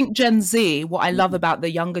 I think Gen Z, what I love about the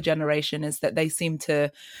younger generation is that they seem to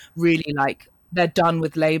really like, they're done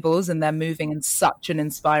with labels and they're moving in such an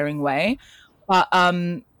inspiring way. But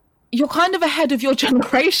you're kind of ahead of your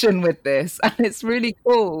generation with this, and it's really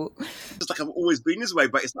cool. It's like I've always been this way,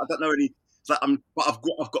 but I don't know any. It's like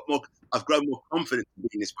I've grown more confident in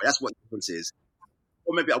being this way. That's what the difference is.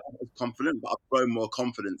 Or maybe I wasn't confident, but I've grown more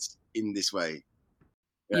confidence in this way.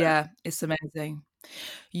 Yeah, it's amazing.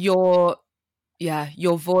 Your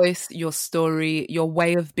voice, your story, your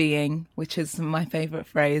way of being, which is my favorite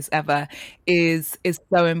phrase ever, is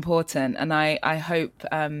so important. And I hope,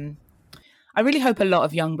 I really hope a lot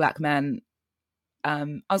of young Black men,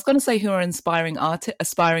 I was going to say who are aspiring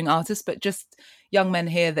artists, but just young men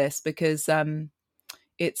hear this, because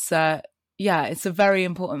it's a very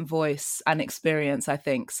important voice and experience, I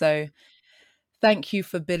think. So Thank you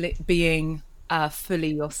for being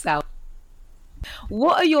fully yourself.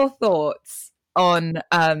 What are your thoughts on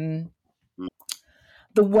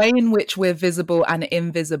the way in which we're visible and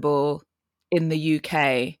invisible in the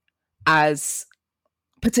UK, as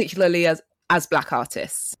particularly as Black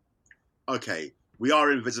artists? Okay, we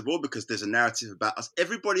are invisible because there's a narrative about us.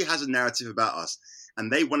 Everybody has a narrative about us,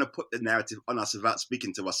 and they want to put the narrative on us without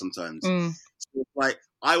speaking to us sometimes. So like,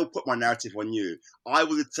 I will put my narrative on you. I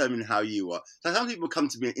will determine how you are. So some people come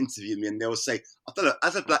to me and interview me, and they will say, I thought,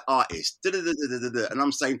 as a Black artist, and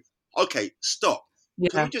I'm saying, okay, stop.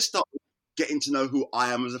 Can we just start getting to know who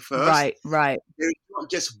I am as a first? Right. There's not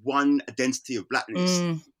just one identity of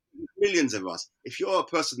Blackness. Millions of us. If you're a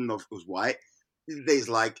person who's white, there's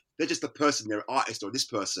like, they're just a person, they're an artist or this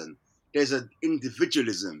person. There's an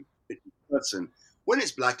individualism in the person. When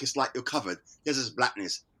it's Black, it's like you're covered. There's this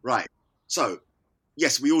Blackness. Right. So,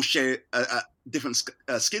 yes, we all share different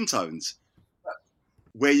skin tones.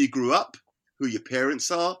 Where you grew up, who your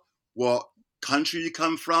parents are, what country you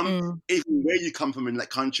come from, even where you come from in that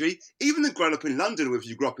country, even if you grew up in London, or if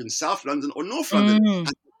you grew up in South London or North London,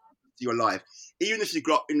 has your life. Even if you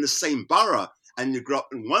grew up in the same borough and you grew up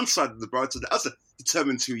on one side of the borough to the other,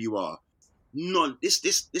 determines who you are.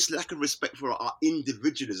 This lack of respect for our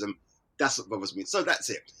individualism, that's what bothers me. So that's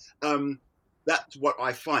it. That's what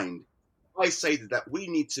I find. I say that we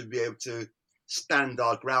need to be able to stand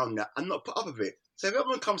our ground now and not put up with it. So if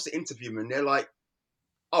everyone comes to interview me and they're like,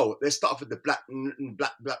 oh, they start off with the black.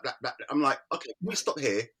 I'm like, okay, can we stop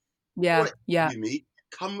here? Yeah. Me,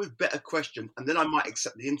 come with better questions, and then I might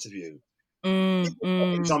accept the interview. An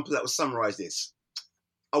example that will summarize this.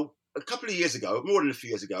 A couple of years ago, more than a few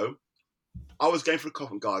years ago, I was going through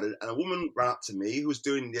Covent Garden, and a woman ran up to me who was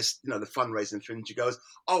doing this, the fundraising thing. She goes,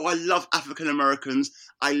 "Oh, I love African Americans.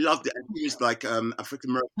 I loved it." And she was like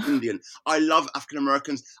African American Indian. I love African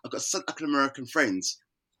Americans. I've got some African American friends.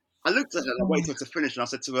 I looked at her and I waited to finish, and I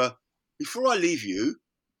said to her, "Before I leave you,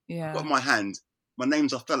 I've got my hand. My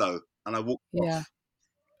name's Othello," and I walked off.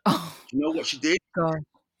 Oh, you know what she did? God.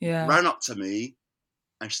 Yeah. Ran up to me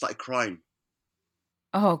and she started crying.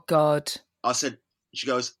 Oh, God. I said, she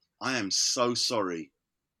goes, "I am so sorry."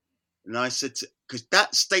 And I said, because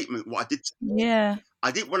that statement, what I did,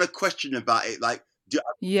 I didn't want to question about it. Like,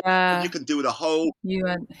 you can do the whole.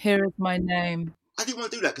 Here is my name. I didn't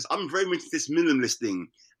want to do that because I'm very much this minimalist thing.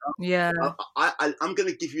 I'm going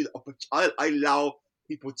to give you the opportunity. I allow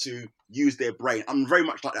people to use their brain. I'm very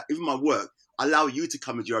much like that. Even my work, I allow you to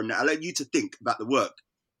come with your own. I allow you to think about the work.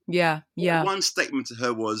 Yeah. One statement to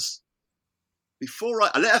her was, before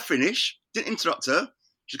I let her finish, didn't interrupt her.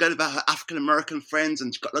 She's going about her African American friends,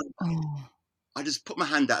 and she got. I just put my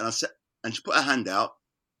hand out, and I said, and she put her hand out,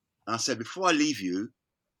 and I said, "Before I leave you,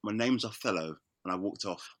 my name's Othello," and I walked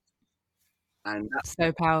off. And that's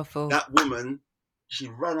so powerful. That woman, she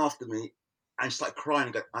ran after me, and she started crying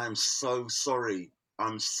and go, "I am so sorry.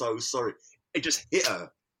 I'm so sorry." It just hit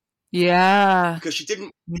her. Yeah. Because she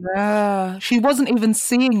didn't. Yeah. She wasn't even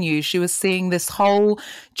seeing you. She was seeing this whole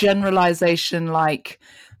generalization like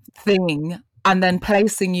thing and then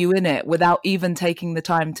placing you in it without even taking the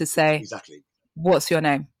time to say, exactly, what's your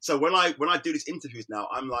name? So when I do these interviews now,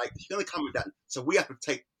 I'm like, if you're going to come with that, so we have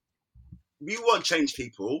to we won't change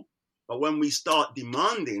people, but when we start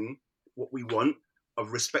demanding what we want,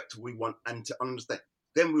 of respect what we want, and to understand,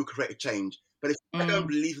 then we'll create a change. But if I don't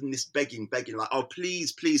believe in this begging, like, "Oh,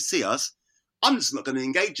 please see us," I'm just not going to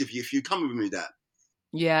engage with you if you come with me with that.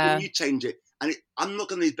 Yeah. When you change it, and I'm not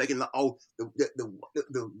going to be begging like, "Oh,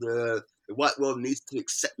 the white world needs to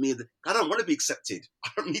accept me." I don't want to be accepted.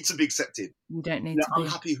 I don't need to be accepted. You don't need to be. I'm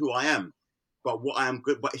happy who I am. But what I am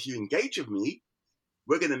good. But if you engage with me,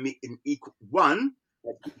 we're going to meet in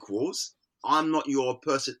equals. I'm not your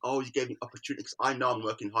person. "Oh, you gave me opportunities. I know I'm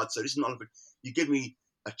working hard, so this is not. You give me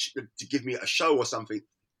to give me a show or something,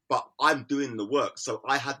 but I'm doing the work, so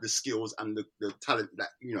I have the skills and the talent that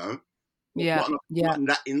Yeah.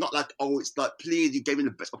 Not like, "Oh, it's like, please, you gave me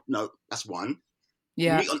the best." No, that's one.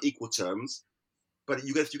 Yeah. We meet on equal terms, but if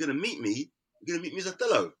you're going to meet me, you're going to meet me as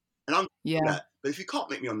Othello, and I'm that. But if you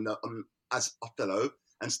can't meet me as Othello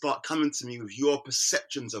and start coming to me with your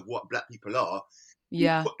perceptions of what Black people are, you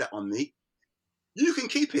put that on me. You can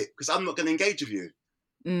keep it because I'm not going to engage with you.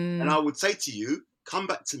 And I would say to you, come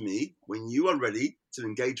back to me when you are ready to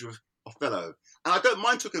engage with Othello. And I don't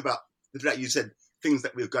mind talking about that. You said things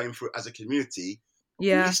that we're going through as a community.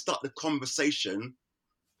 Yeah. You start the conversation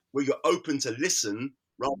where you're open to listen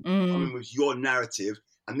rather than coming with your narrative.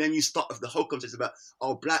 And then you start with the whole conversation about,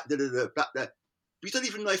 "Oh, Black, Black, that." But you don't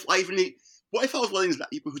even know if I even need. What if I was one of these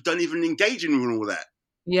Black people who don't even engage in all that?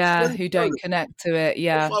 Yeah, who don't connect to it.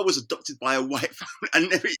 Yeah. If I was adopted by a white family and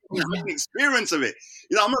never even had an experience of it,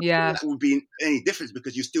 I'm not saying that would be any difference,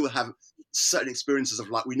 because you still have certain experiences of,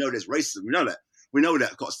 like, we know there's racism, we know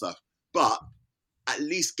that kind of stuff, but at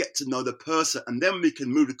least get to know the person, and then we can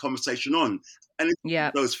move the conversation on and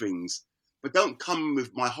those things. But don't come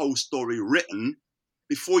with my whole story written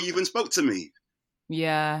before you even spoke to me.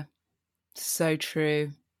 Yeah, so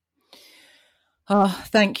true. Oh,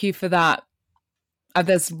 thank you for that.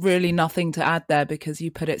 There's really nothing to add there, because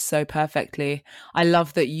you put it so perfectly. I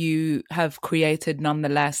love that you have created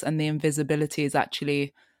nonetheless, and the invisibility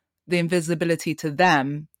to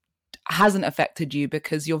them hasn't affected you,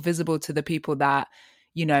 because you're visible to the people that,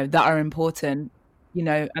 that are important,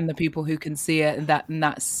 and the people who can see it, and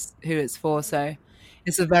that's who it's for. So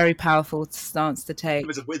it's a very powerful stance to take.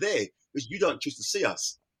 We're there because you don't choose to see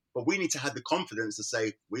us, but we need to have the confidence to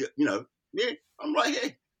say, I'm right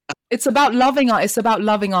here. It's about loving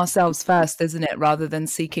ourselves first, isn't it? Rather than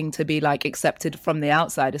seeking to be like accepted from the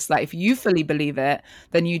outside. It's like, if you fully believe it,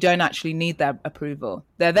 then you don't actually need their approval.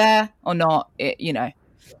 They're there or not,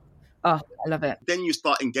 Oh, I love it. Then you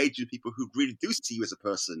start engaging people who really do see you as a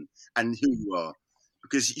person and who you are,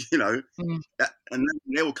 because, and then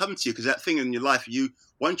they will come to you, because that thing in your life,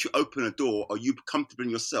 once you open a door or you become comfortable in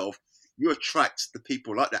yourself, you attract the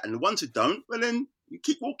people like that. And the ones who don't, well, then you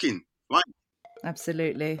keep walking, right?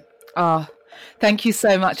 Absolutely. Oh, thank you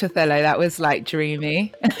so much, Othello. That was like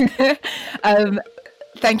dreamy.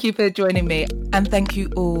 Thank you for joining me, and thank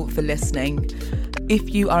you all for listening.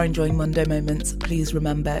 If you are enjoying Mondo Moments, please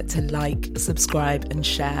remember to like, subscribe and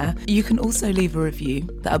share. You can also leave a review.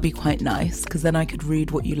 That would be quite nice, because then I could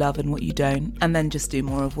read what you love and what you don't, and then just do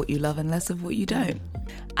more of what you love and less of what you don't.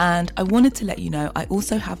 And I wanted to let you know, I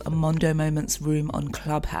also have a Mondo Moments room on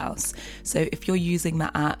Clubhouse. So if you're using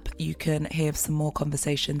that app, you can hear some more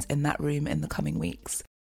conversations in that room in the coming weeks.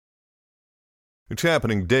 It's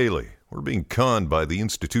happening daily. We're being conned by the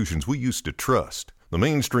institutions we used to trust. The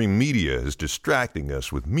mainstream media is distracting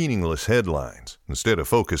us with meaningless headlines instead of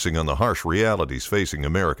focusing on the harsh realities facing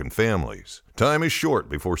American families. Time is short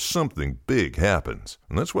before something big happens,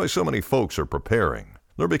 and that's why so many folks are preparing.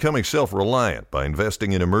 They're becoming self-reliant by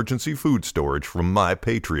investing in emergency food storage from My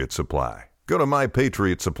Patriot Supply. Go to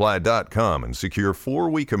MyPatriotSupply.com and secure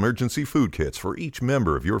 4-week emergency food kits for each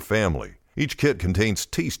member of your family. Each kit contains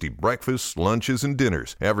tasty breakfasts, lunches, and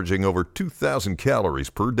dinners, averaging over 2,000 calories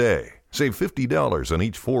per day. Save $50 on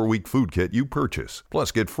each 4-week food kit you purchase.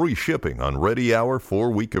 Plus, get free shipping on Ready Hour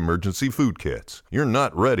 4-week emergency food kits. You're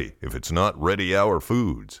not ready if it's not Ready Hour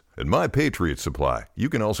foods. At My Patriot Supply, you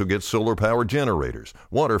can also get solar power generators,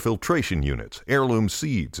 water filtration units, heirloom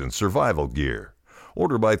seeds, and survival gear.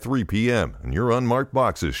 Order by 3 p.m. and your unmarked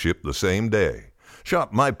boxes ship the same day.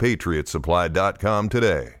 Shop MyPatriotSupply.com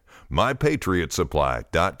today.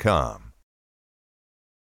 MyPatriotSupply.com.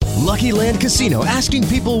 Lucky Land Casino, asking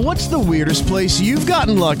people, what's the weirdest place you've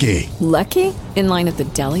gotten lucky? Lucky? In line at the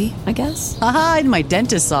deli, I guess? Aha, in my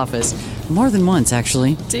dentist's office. More than once,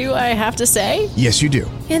 actually. Do I have to say? Yes, you do.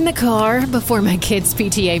 In the car before my kids'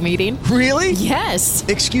 PTA meeting. Really? Yes.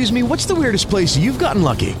 Excuse me, what's the weirdest place you've gotten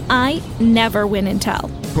lucky? I never win and tell.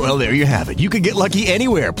 Well, there you have it. You can get lucky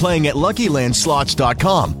anywhere, playing at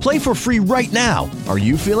LuckyLandSlots.com. Play for free right now. Are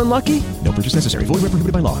you feeling lucky? No purchase necessary. Void where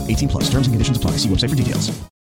prohibited by law. 18+. Terms and conditions apply. See website for details.